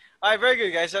 All right, very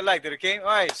good, guys. I liked it, okay? All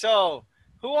right, so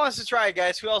who wants to try it,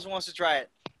 guys? Who else wants to try it?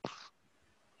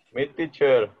 Me,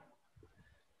 teacher.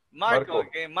 Marco.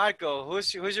 Okay, Marco.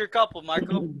 Who's your couple,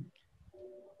 Marco?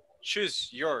 Choose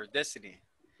your destiny.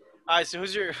 All right, so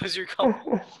who's your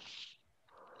couple?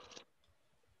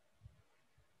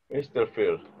 Mr.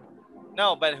 Phil.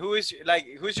 No, but who's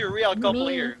your real couple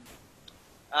here?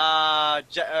 All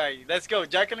right, let's go.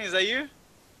 Jacqueline, is that you?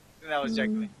 That was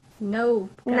Jacqueline. No.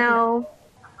 No.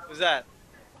 Who's that?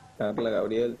 Carla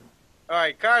Gabriel. All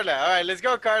right, Carla. All right, let's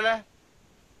go, Carla.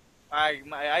 All right,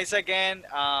 Isaac and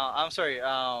I'm sorry,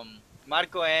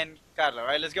 Marco and Carla. All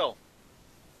right, let's go.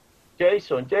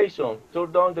 Jason,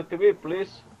 turn down the TV,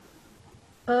 please.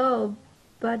 Oh,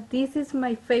 but this is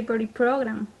my favorite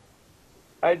program.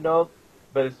 I know,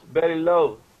 but it's very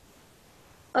low.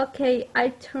 Okay, I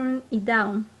turn it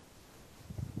down.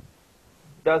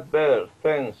 That's better,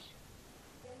 thanks.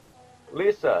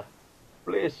 Lisa,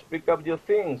 please pick up your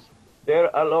things.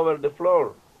 They're all over the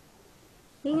floor.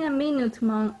 In a minute,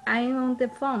 Mom, I'm on the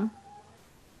phone.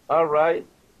 All right,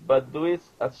 but do it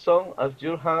as soon as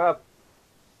you hang up.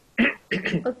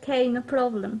 Okay, no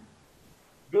problem.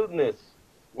 Goodness,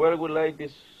 were we like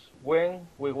this when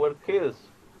we were kids?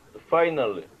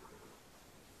 Finally.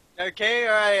 Okay,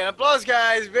 all right. Applause,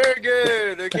 guys. Very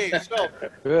good. Okay, so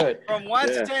good. From 1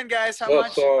 to 10, guys, how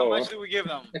much do we give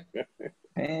them?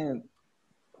 10.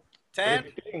 10?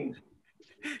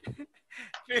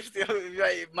 15.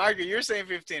 Right, Margaret, you're saying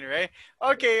 15, right?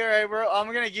 Okay, all right.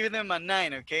 I'm gonna give them a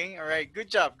 9. Okay, all right. Good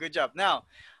job. Now,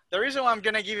 the reason why I'm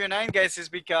gonna give you a 9, guys, is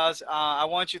because I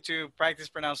want you to practice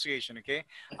pronunciation. Okay.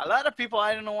 A lot of people,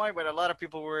 I don't know why, but a lot of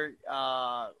people were,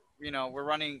 we're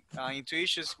running into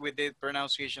issues with the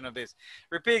pronunciation of this.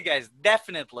 Repeat, guys.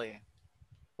 Definitely.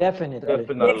 Definitely.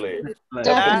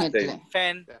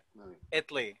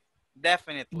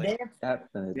 Definitely.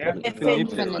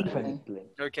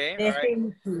 Okay. All right.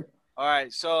 All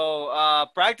right. So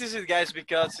practice it, guys,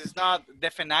 because it's not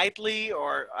definitely,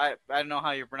 or I don't know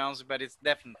how you pronounce it, but it's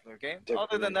definitely. Okay.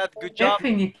 Other than that, good job.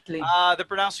 Definitely. The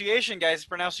pronunciation, guys.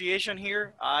 Pronunciation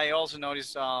here. I also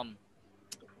noticed a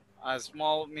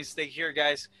small mistake here,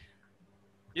 guys.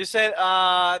 You said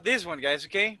this one, guys.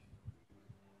 Okay.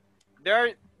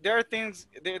 There are things.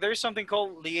 There's something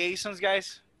called liaisons,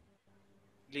 guys.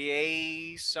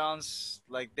 Liaisons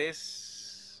like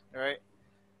this. All right.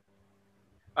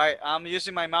 All right. I'm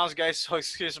using my mouse, guys, so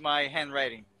excuse my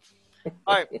handwriting.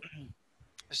 All right.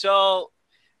 So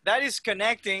that is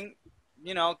connecting.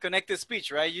 Connected speech,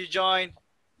 right? You join.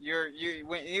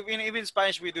 Even in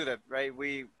Spanish we do that, right?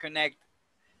 We connect.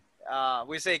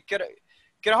 We say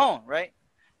home, right?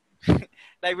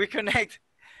 Like we connect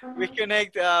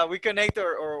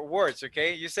our words,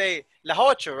 okay? You say las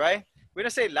ocho, right? We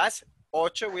don't say las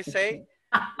ocho, we say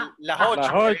las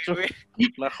ocho. Right?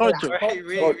 Las ocho. Right?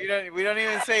 We don't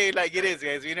even say it like it is,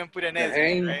 guys. We don't put an S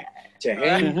in it,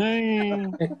 right?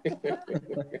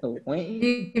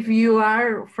 If you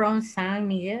are from San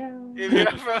Miguel. If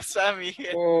you're from San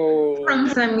Miguel. Oh. From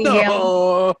San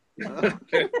Miguel. What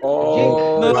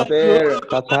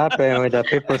happened with the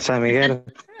people of San Miguel?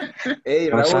 Hey,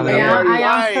 From San Raúl, Miguel. I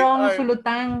am from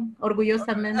Sulután,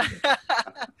 orgullosamente.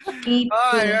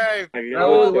 All right.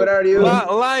 Raúl, where are you?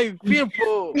 Live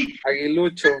people.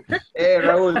 Aguilucho. Hey,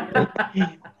 Raúl.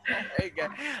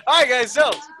 All right, guys. So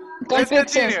let's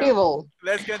continue. People.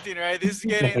 Let's continue. Right. This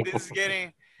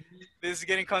is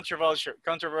getting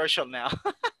controversial now.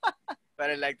 But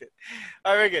I liked it.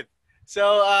 All right, very good.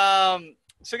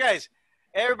 So guys,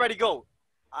 everybody go.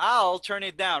 I'll turn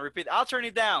it down. Repeat. I'll turn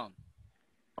it down.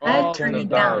 I'll turn it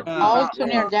down. I'll turn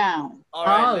it down. All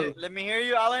right. Let me hear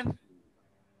you, Alan.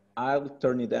 I'll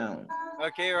turn it down.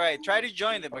 Okay, all right. Try to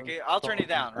join them. Okay. I'll turn it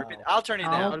down. Repeat. I'll turn it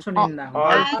down. I'll turn it down.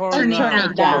 I'll turn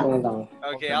it down.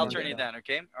 Okay, I'll turn it down.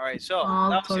 Okay. All right. So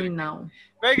I'll turn it down.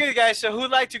 very good, guys. So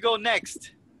who'd like to go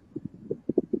next?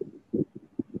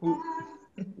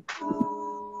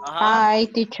 Hi,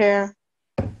 teacher.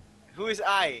 Who is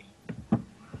I?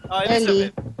 Oh,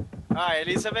 Elizabeth. All right,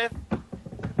 Elizabeth.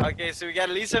 Okay, so we got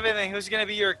Elizabeth, and who's gonna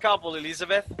be your couple,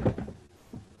 Elizabeth?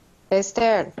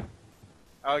 Esther.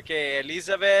 Okay,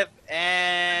 Elizabeth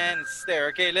and Esther.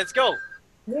 Okay, let's go.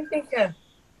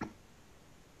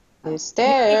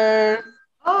 Esther.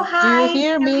 Oh, hi. Do you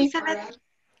hear me? Elizabeth.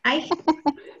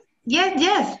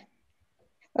 Yes.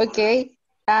 Okay.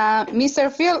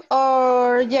 Mr. Phil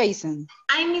or Jason?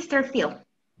 I'm Mr. Phil.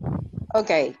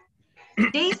 Okay.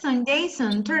 Jason,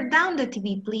 turn down the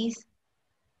TV, please.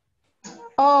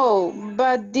 Oh,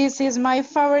 but this is my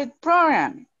favorite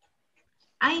program.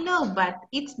 I know, but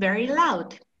it's very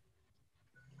loud.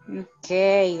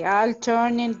 Okay, I'll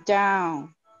turn it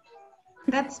down.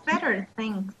 That's better,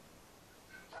 thanks.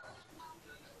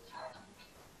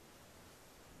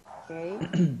 Okay.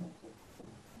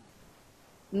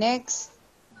 Next,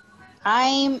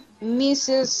 I'm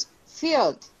Mrs.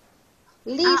 Field.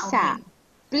 Lisa, okay.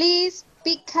 please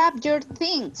pick up your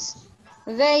things.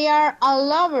 They are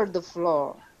all over the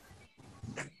floor.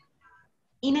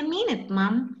 In a minute,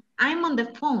 Mom. I'm on the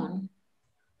phone.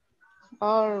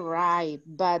 All right,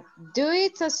 but do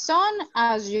it as soon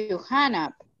as you hang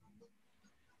up.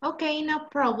 Okay, no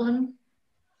problem.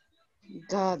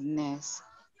 Goodness,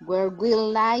 were we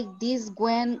like this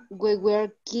when we were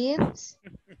kids?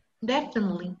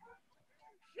 Definitely.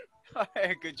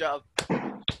 Good job.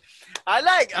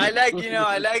 I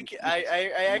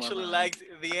actually liked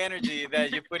the energy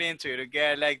that you put into it.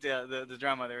 Okay, I like the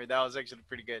drama there. That was actually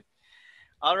pretty good.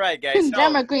 All right, guys. So,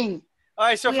 Drama queen. all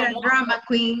right, so We are drama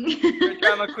queen. you're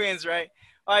drama queens, right?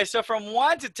 All right, so from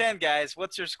 1 to 10, guys,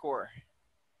 what's your score?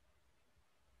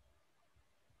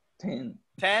 10.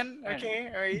 10.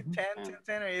 Okay, all right,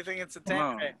 10. Or you think it's a 10?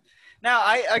 Okay. Now,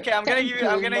 I'm gonna give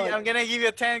you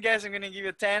a 10, guys. I'm gonna give you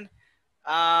a 10.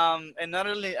 And not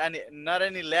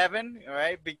an 11, all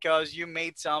right? Because you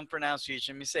made some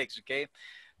pronunciation mistakes. Okay,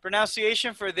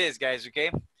 pronunciation for this, guys. Okay,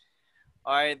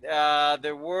 all right.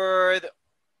 The word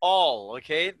all.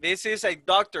 Okay, this is a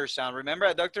doctor sound. Remember,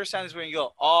 a doctor sound is when you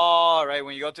go all, right?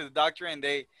 When you go to the doctor and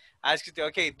they ask you to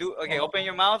open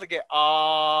your mouth. Okay,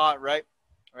 right.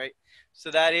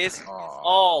 So that is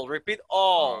all. Repeat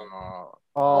all.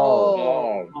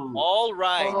 All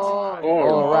right.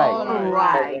 All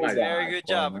right. Very good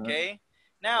job. Okay.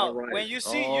 Now, when you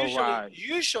see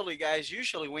usually, guys,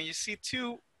 when you see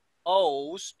two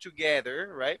O's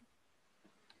together, right?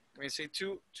 When you see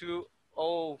two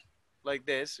O like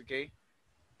this, okay.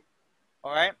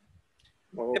 All right.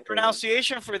 The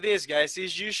pronunciation for this, guys,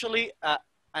 is usually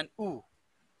an U.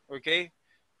 Okay.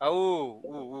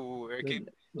 Okay.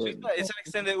 So it's an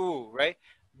extended U, right?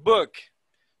 Book.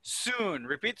 Soon.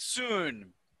 Repeat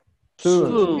soon.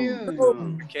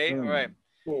 Soon. Okay. All right.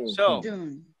 So,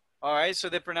 all right. So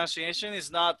the pronunciation is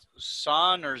not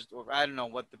son or I don't know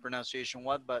what the pronunciation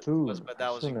was, but that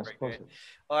was incorrect. Right?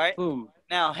 All right.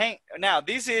 Now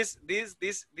this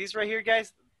right here,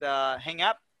 guys. The hang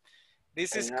up.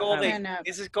 This is called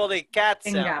a cat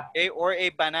sound, okay, or a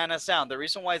banana sound. The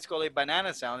reason why it's called a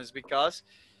banana sound is because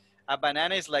a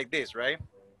banana is like this, right?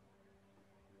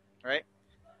 Right.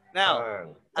 Now,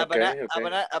 a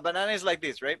banana is like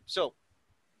this, right? So,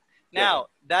 now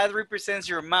that represents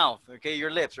your mouth, okay, your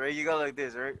lips, right? You go like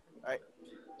this, right?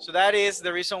 So that is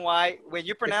the reason why when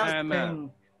you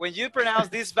pronounce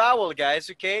this vowel, guys,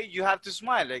 okay, you have to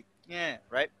smile, like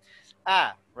right?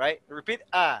 Right? Repeat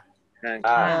okay.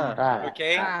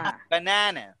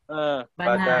 Banana. Cat. All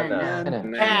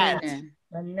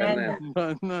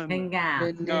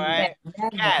right.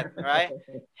 Cat. Right.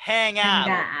 Hang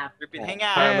up. Repeat. Hang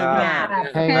up.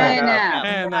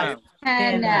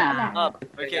 Hang up.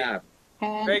 Okay.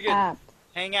 Very good.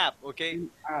 Hang up. Okay.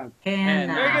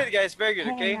 Very good, guys. Very good.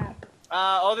 Okay.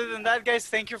 Other than that, guys,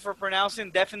 thank you for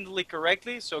pronouncing definitely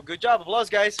correctly. So good job. Applause,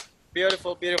 guys.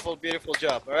 Beautiful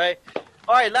job. All right.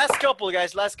 All right. Last couple,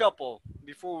 guys. Last couple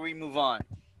before we move on.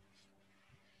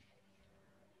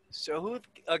 So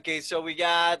so we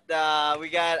got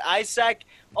Isaac.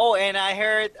 Oh, and I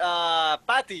heard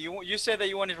Patty, you said that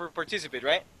you wanted to participate,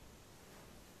 right?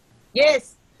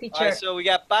 Yes, teacher. All right, so we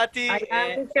got Patty. I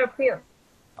am Mr. Phil.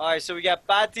 All right, so we got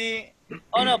Patty.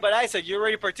 Oh no, but Isaac, you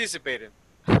already participated.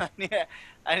 Yeah,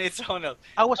 I need someone else.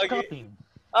 I was copying.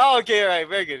 Oh, okay, all right,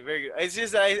 very good. It's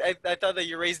just that I thought that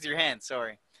you raised your hand.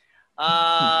 Sorry.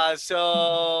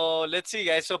 So let's see,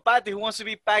 guys. So Patty, who wants to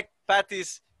be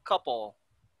Patty's couple?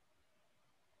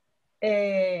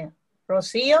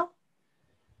 Rocio.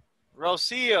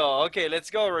 Rocio. Okay,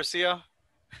 let's go, Rocio.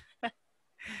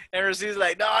 And Rocio's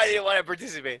like, no, I didn't want to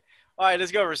participate. All right,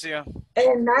 let's go, Rocio.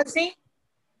 Nancy.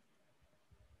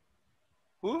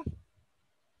 Who?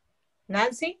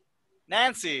 Nancy.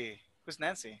 Nancy. Who's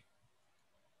Nancy?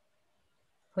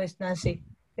 Who's Nancy?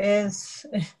 Es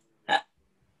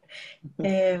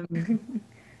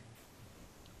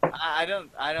I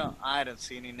don't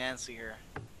see any Nancy here.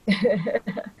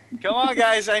 Come on,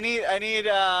 guys. I need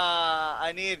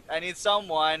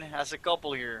someone as a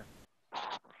couple here.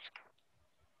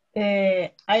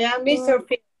 I am Mr.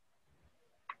 Phil.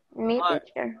 Me, All right.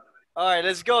 teacher. All right,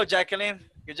 let's go, Jacqueline.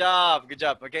 Good job. Good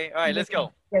job. Okay. All right, let's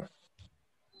go.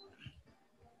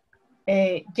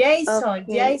 Jason, Okay.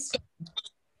 Jason,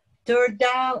 turn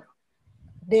down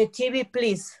the TV,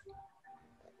 please.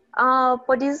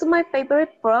 But this is my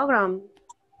favorite program.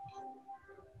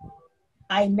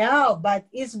 I know, but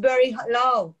it's very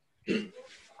low.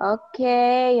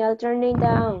 Okay, I'll turn it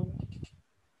down.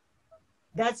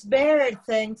 That's better,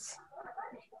 thanks.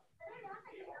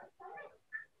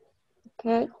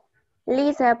 Okay.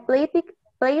 Lisa, please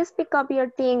pick up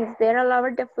your things. They're all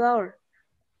over the floor.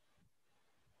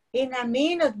 In a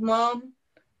minute, Mom.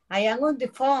 I am on the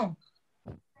phone.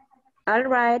 All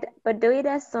right, but do it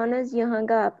as soon as you hang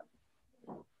up.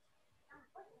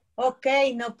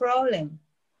 Okay, no problem.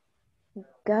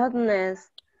 Goodness.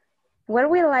 Were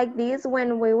we like this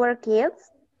when we were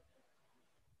kids?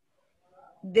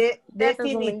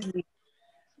 Definitely.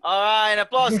 All right,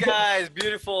 applause, guys.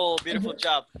 Beautiful, beautiful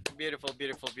job. Beautiful,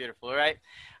 beautiful, beautiful. All right.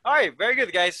 All right, very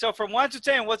good, guys. So from 1 to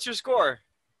 10, what's your score?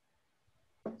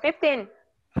 15.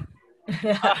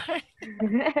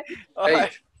 All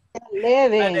right.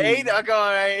 11. An 8? Okay,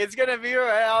 all right. It's going to be all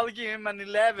right. I'll give him an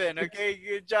 11. Okay,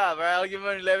 good job. All right, I'll give him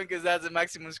an 11 because that's the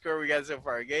maximum score we got so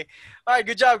far. Okay. All right,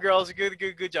 good job, girls.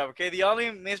 Good job. Okay, the only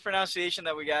mispronunciation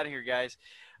that we got here, guys.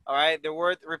 All right, the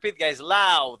word, repeat, guys,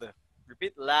 loud.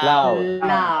 Repeat, loud.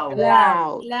 Loud.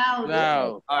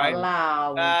 Loud. All right.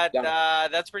 Loud.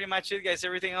 That's pretty much it, guys.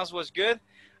 Everything else was good.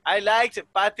 I liked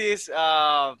Patty's,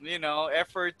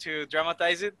 effort to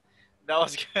dramatize it. That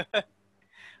was good.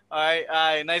 All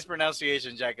right. Nice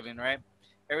pronunciation, Jacqueline, right?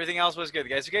 Everything else was good,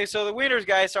 guys. Okay, so the winners,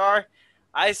 guys, are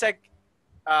Isaac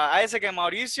and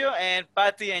Mauricio, and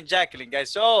Patty and Jacqueline, guys.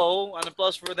 So, an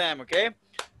applause for them, okay?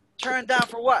 Turn down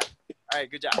for what? All right,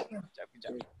 good job. Good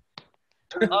job.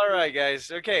 All right, guys.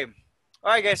 Okay.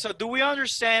 All right, guys. So, do we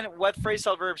understand what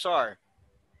phrasal verbs are?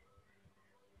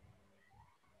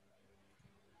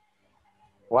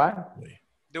 What?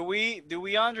 Do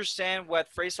we understand what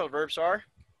phrasal verbs are?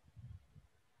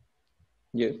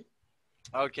 Yes.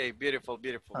 Okay, beautiful,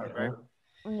 beautiful. Right?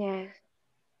 Yes.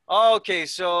 Okay,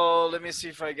 so let me see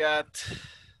if I got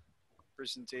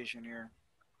presentation here.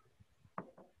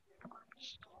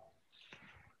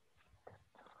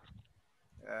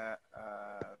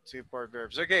 Two-part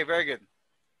verbs. Okay, very good.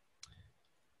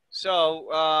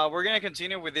 So we're gonna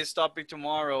continue with this topic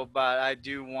tomorrow, but I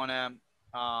do wanna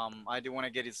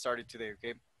get it started today.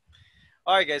 Okay.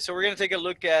 All right, guys. So we're gonna take a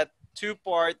look at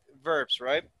two-part verbs,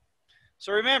 right?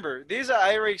 So remember, these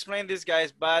I already explained this,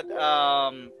 guys, but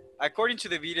according to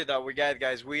the video that we got,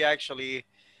 guys, we actually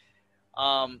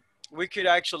we could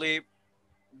actually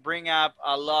bring up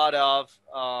a lot of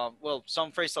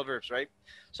some phrasal verbs, right?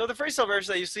 So the phrasal verbs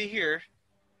that you see here,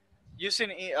 used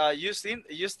in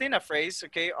a phrase,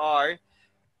 okay, are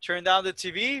turn down the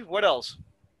TV. What else?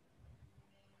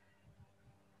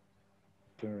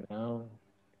 Turn down.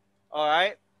 All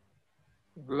right.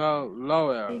 Lower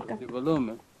the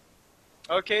volume.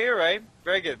 Okay, you're right.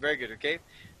 Very good, very good. Okay.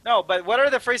 No, but what are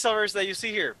the phrasal verbs that you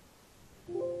see here?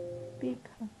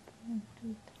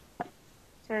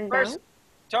 Turn First, down.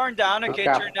 turn down. Okay,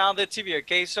 Okay. turn down the TV.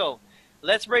 Okay, so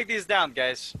let's break this down,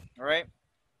 guys. All right.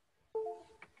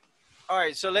 All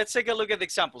right. So let's take a look at the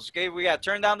examples. Okay, we got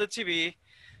turn down the TV,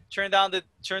 turn the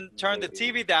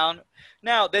TV down.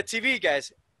 Now the TV,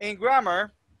 guys, in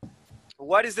grammar,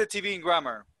 what is the TV in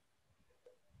grammar?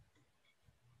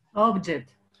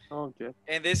 Object. Okay.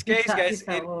 In this case, guys,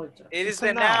 it is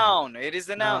the noun. It is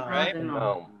the noun, right?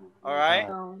 No. All right.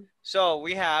 No. So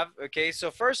we have, okay,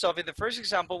 so first off, in the first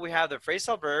example, we have the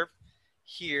phrasal verb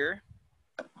here.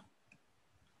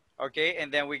 Okay,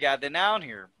 and then we got the noun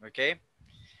here, okay?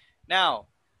 Now,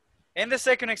 in the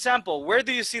second example, where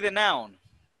do you see the noun?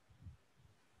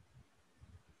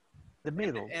 The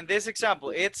middle. In this example,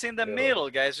 it's in the middle,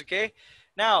 guys, okay?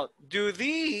 Now, do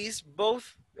these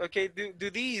both, okay, do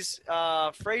these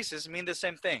phrases mean the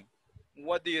same thing?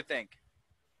 What do you think?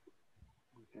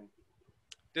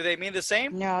 Do they mean the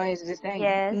same? No, it's the same.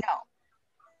 Yes. No,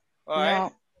 All right.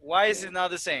 No. Why is it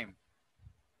not the same?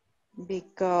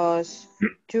 because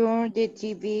turn the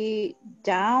TV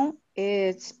down.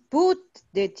 It's put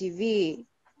the TV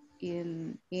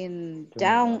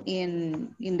down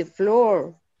in the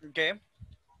floor. Okay.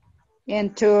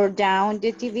 And turn down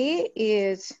the TV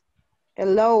is a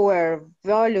lower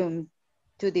volume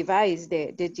to device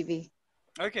the TV.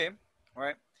 Okay. All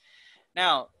right.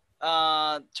 Now,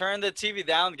 turn the TV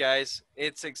down, guys,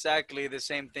 it's exactly the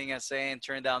same thing as saying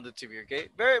turn down the TV, okay?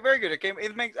 Very, very good, okay?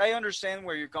 I understand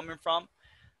where you're coming from,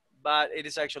 but it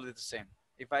is actually the same.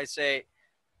 If I say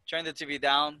turn the TV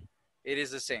down, it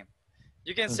is the same.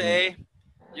 You can say,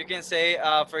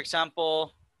 for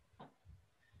example,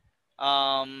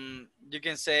 you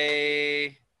can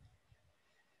say,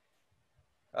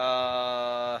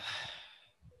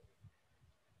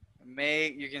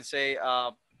 you can say,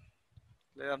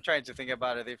 I'm trying to think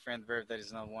about a different verb that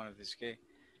is not one of these, okay?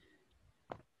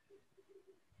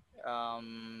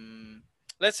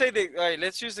 Let's say all right,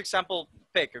 let's use the example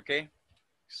pick, okay?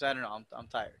 Because I don't know, I'm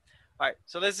tired. All right,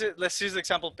 so let's use the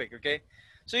example pick, okay?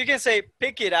 So you can say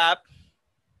pick it up,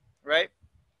 right?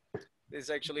 This is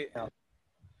actually, all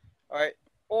right.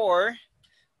 Or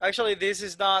actually this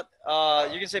is not,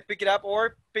 you can say pick it up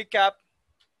or pick up.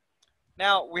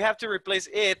 Now we have to replace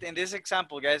it in this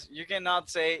example, guys. You cannot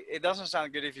say, it doesn't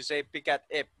sound good if you say pick up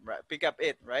it, right? Pick up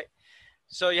it, right?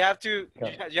 So you have to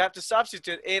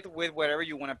substitute it with whatever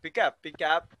you want to pick up. Pick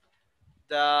up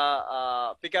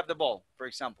the ball, for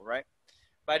example, right?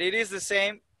 But it is the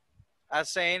same as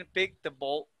saying pick the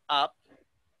ball up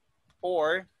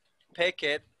or pick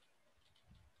it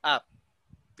up.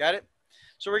 Got it?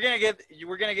 So we're gonna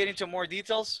get into more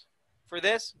details for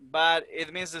this, but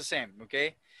it means the same,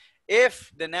 okay?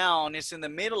 If the noun is in the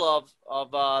middle of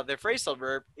the phrasal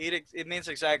verb, it means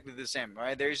exactly the same,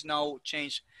 right? There is no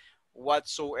change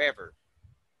whatsoever.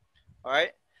 All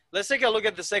right, let's take a look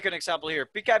at the second example here.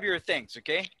 Pick up your things,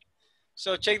 okay?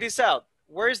 So check this out.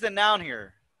 Where's the noun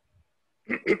here?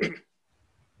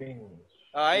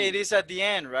 All right, it is at the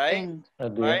end, right?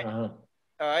 At the end, All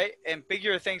right, and pick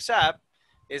your things up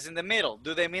is in the middle.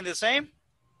 Do they mean the same?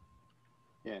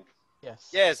 Yes. Yes.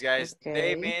 Yes, guys.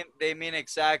 Okay. They mean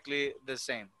exactly the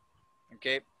same.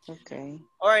 Okay. Okay.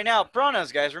 All right, now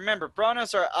pronouns, guys. Remember,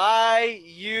 pronouns are I,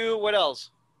 you. What else?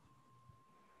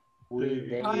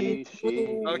 We,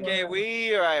 she. Okay,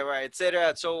 we, right,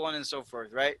 etc., so on and so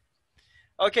forth, right?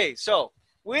 Okay, so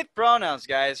with pronouns,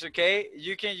 guys, okay,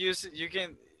 you can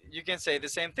say the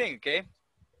same thing, okay?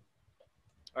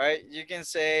 All right, you can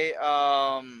say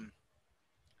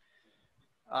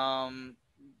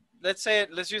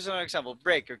let's use another example.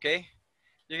 Break, okay?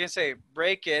 You can say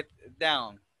break it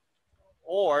down,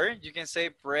 or you can say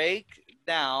break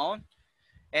down.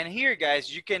 And here,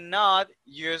 guys, you cannot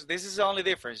use, this is the only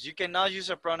difference. You cannot use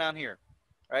a pronoun here,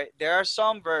 right? There are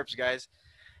some verbs, guys,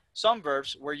 some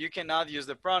verbs where you cannot use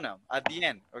the pronoun at the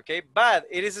end, okay? But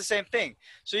it is the same thing.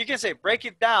 So you can say break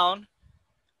it down,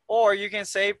 or you can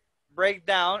say break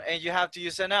down and you have to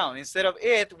use a noun. Instead of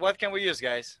it, what can we use,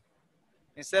 guys?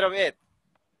 Instead of it,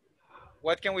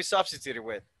 what can we substitute it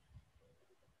with?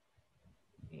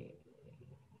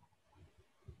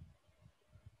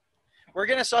 We're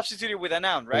going to substitute it with a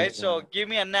noun, right? So give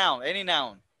me a noun, any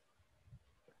noun.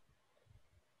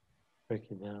 Break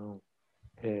it down.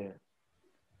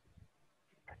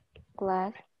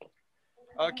 Glass.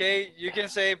 Okay, you can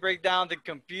say break down the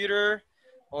computer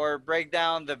or break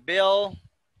down the bill,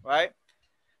 right?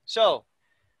 So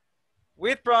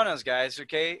with pronouns, guys,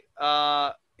 okay,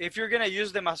 if you're going to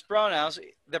use them as pronouns,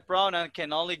 the pronoun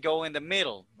can only go in the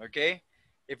middle, okay?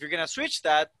 If you're going to switch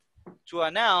that to a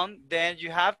noun, then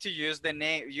you have to use the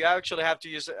name. You actually have to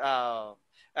use, I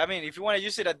mean, if you want to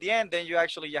use it at the end, then you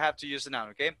have to use the noun,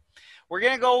 okay? We're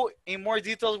going to go in more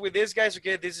details with this, guys,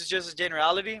 okay? This is just a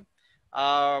generality.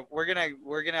 I'm gonna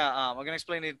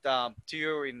explain it to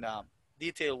you in a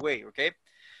detailed way, okay?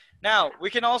 Now, we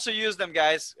can also use them,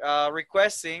 guys,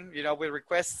 requesting, you know, with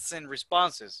requests and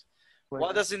responses.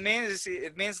 What does it mean?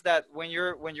 It means that when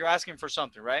you're asking for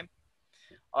something, right?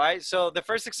 All right, so the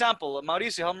first example,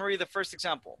 Mauricio, help me read the first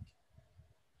example.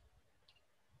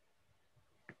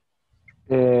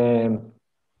 In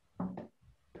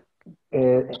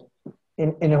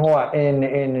what?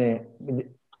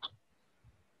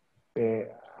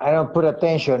 I don't put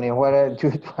attention in what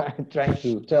you're trying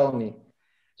to tell me.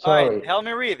 Sorry. All right, help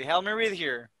me read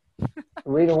here.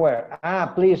 Read where?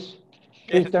 Please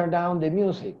turn down the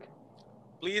music.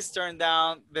 Please turn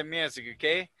down the music,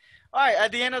 okay? All right,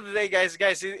 at the end of the day, guys,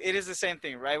 it is the same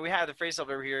thing, right? We have the phrasal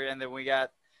verb here, and then we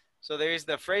got, so there is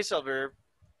the phrasal verb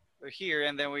here,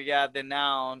 and then we got the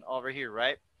noun over here,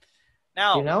 right?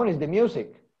 Now, the noun is the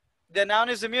music. The noun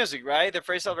is the music, right? The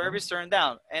phrasal verb is turned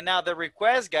down. And now the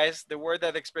request, guys, the word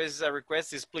that expresses a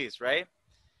request is please, right?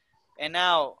 And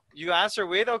now you answer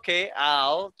with, okay,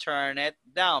 I'll turn it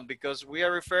down, because we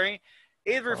are referring,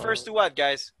 it refers to what,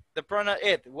 guys? The pronoun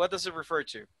it, what does it refer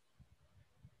to?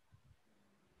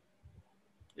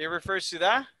 It refers to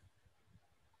the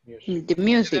The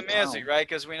music. The music, right?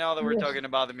 Because we know that we're talking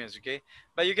about the music, okay?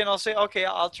 But you can also say, okay,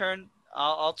 I'll turn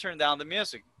down the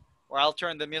music, or I'll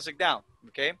turn the music down,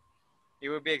 okay? It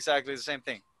would be exactly the same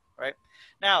thing, right?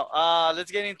 Now,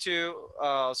 let's get into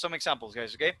some examples,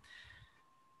 guys, okay?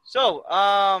 So,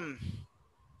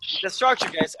 the structure,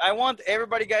 guys. I want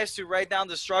everybody, guys, to write down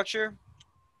the structure,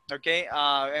 okay?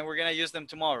 And we're gonna use them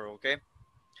tomorrow, okay?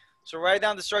 So write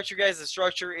down the structure, guys. The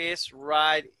structure is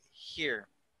right here.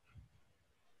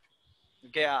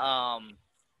 Okay,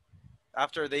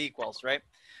 after the equals, right?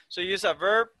 So use a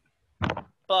verb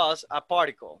plus a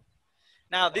particle.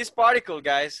 Now this particle,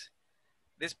 guys,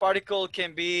 this particle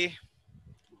can be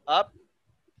up,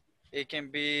 it can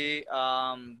be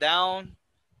down,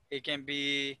 it can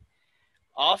be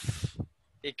off,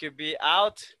 it could be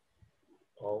out,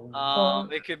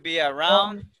 it could be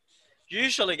around.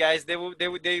 Usually, guys, they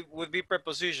would be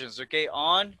prepositions, okay?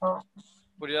 On,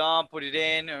 put it on, put it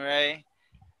in, all right?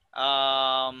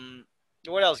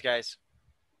 What else, guys?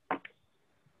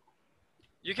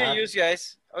 You can use,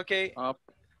 guys, okay? Up.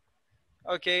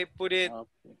 Okay, put it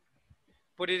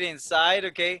inside,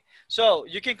 okay? So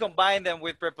you can combine them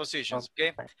with prepositions,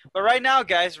 okay? But right now,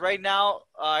 guys, all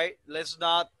right, let's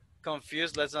not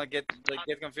confuse, let's not get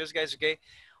confused, guys, okay?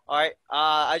 All right,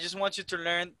 I just want you to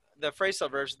learn the phrasal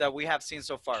verbs that we have seen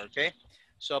so far, okay?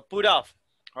 So put off,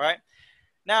 all right?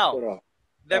 Now,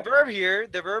 the verb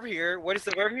here, what is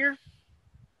the verb here?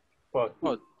 Put.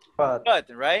 Put,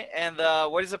 right? And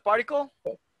what is the particle?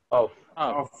 Off.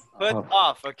 Put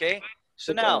off, okay?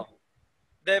 So now,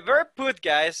 the verb put,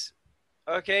 guys,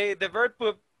 okay, the verb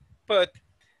put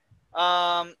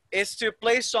is to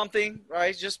place something,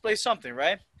 right? Just place something,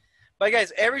 right? But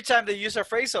guys, every time they use a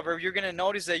phrasal verb, you're gonna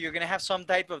notice that you're gonna have some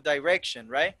type of direction,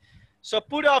 right? So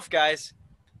put off, guys,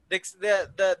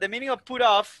 the meaning of put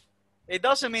off, it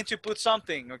doesn't mean to put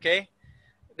something, okay?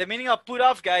 The meaning of put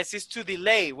off, guys, is to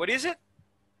delay. What is it?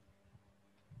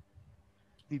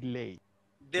 Delay.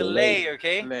 Delay,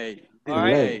 okay? Delay. All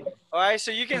right. All right,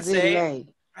 so you can say, Delay.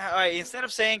 all right, instead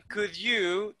of saying, could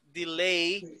you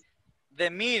delay the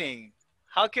meeting?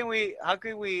 How could we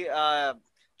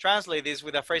translate this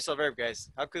with a phrasal verb, guys?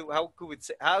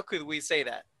 How could we say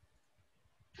that?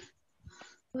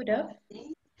 Put up.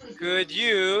 Could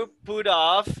you put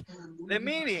off the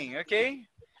meeting? Okay.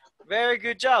 Very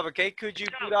good job. Okay. Could you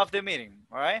put off the meeting?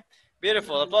 All right.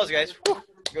 Beautiful. Applause, guys. Woo.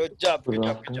 Good job. Good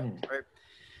job. Good job.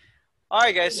 All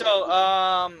right, guys.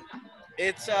 So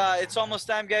it's almost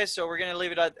time, guys. So we're gonna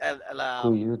leave it at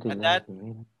that.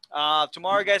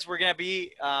 Tomorrow, guys, we're gonna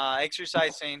be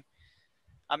exercising.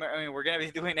 I mean, we're gonna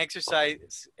be doing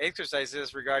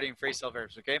exercises regarding phrasal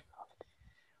verbs. Okay.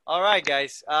 All right,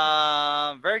 guys.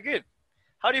 Very good.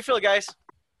 How do you feel, guys?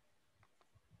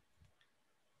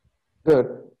 Good.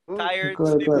 Tired?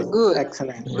 Good.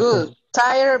 Excellent. Good.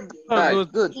 Tired,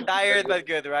 but good. Tired but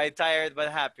good, right? Tired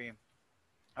but happy.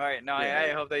 All right. No, I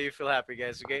hope that you feel happy,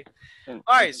 guys. Okay. All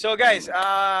right. So, guys,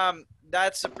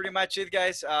 that's pretty much it,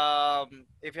 guys.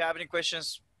 If you have any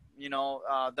questions,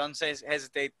 don't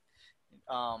hesitate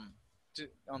on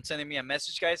sending me a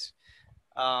message, guys.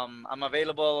 I'm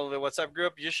available on the WhatsApp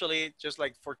group, usually just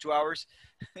like for 2 hours,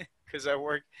 because I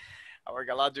work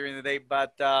a lot during the day.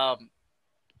 But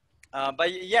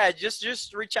yeah,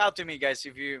 just reach out to me, guys,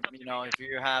 if you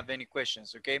have any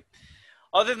questions. Okay.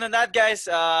 Other than that, guys,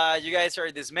 you guys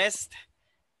are dismissed,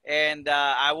 and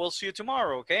I will see you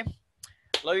tomorrow. Okay.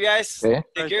 Love you guys. Okay.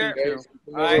 Take care.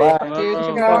 All right. Bye. See you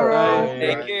tomorrow.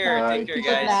 Take care. Take care, Good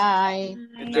guys. night.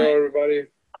 Good Ciao, night. everybody.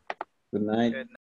 Good night. Good night.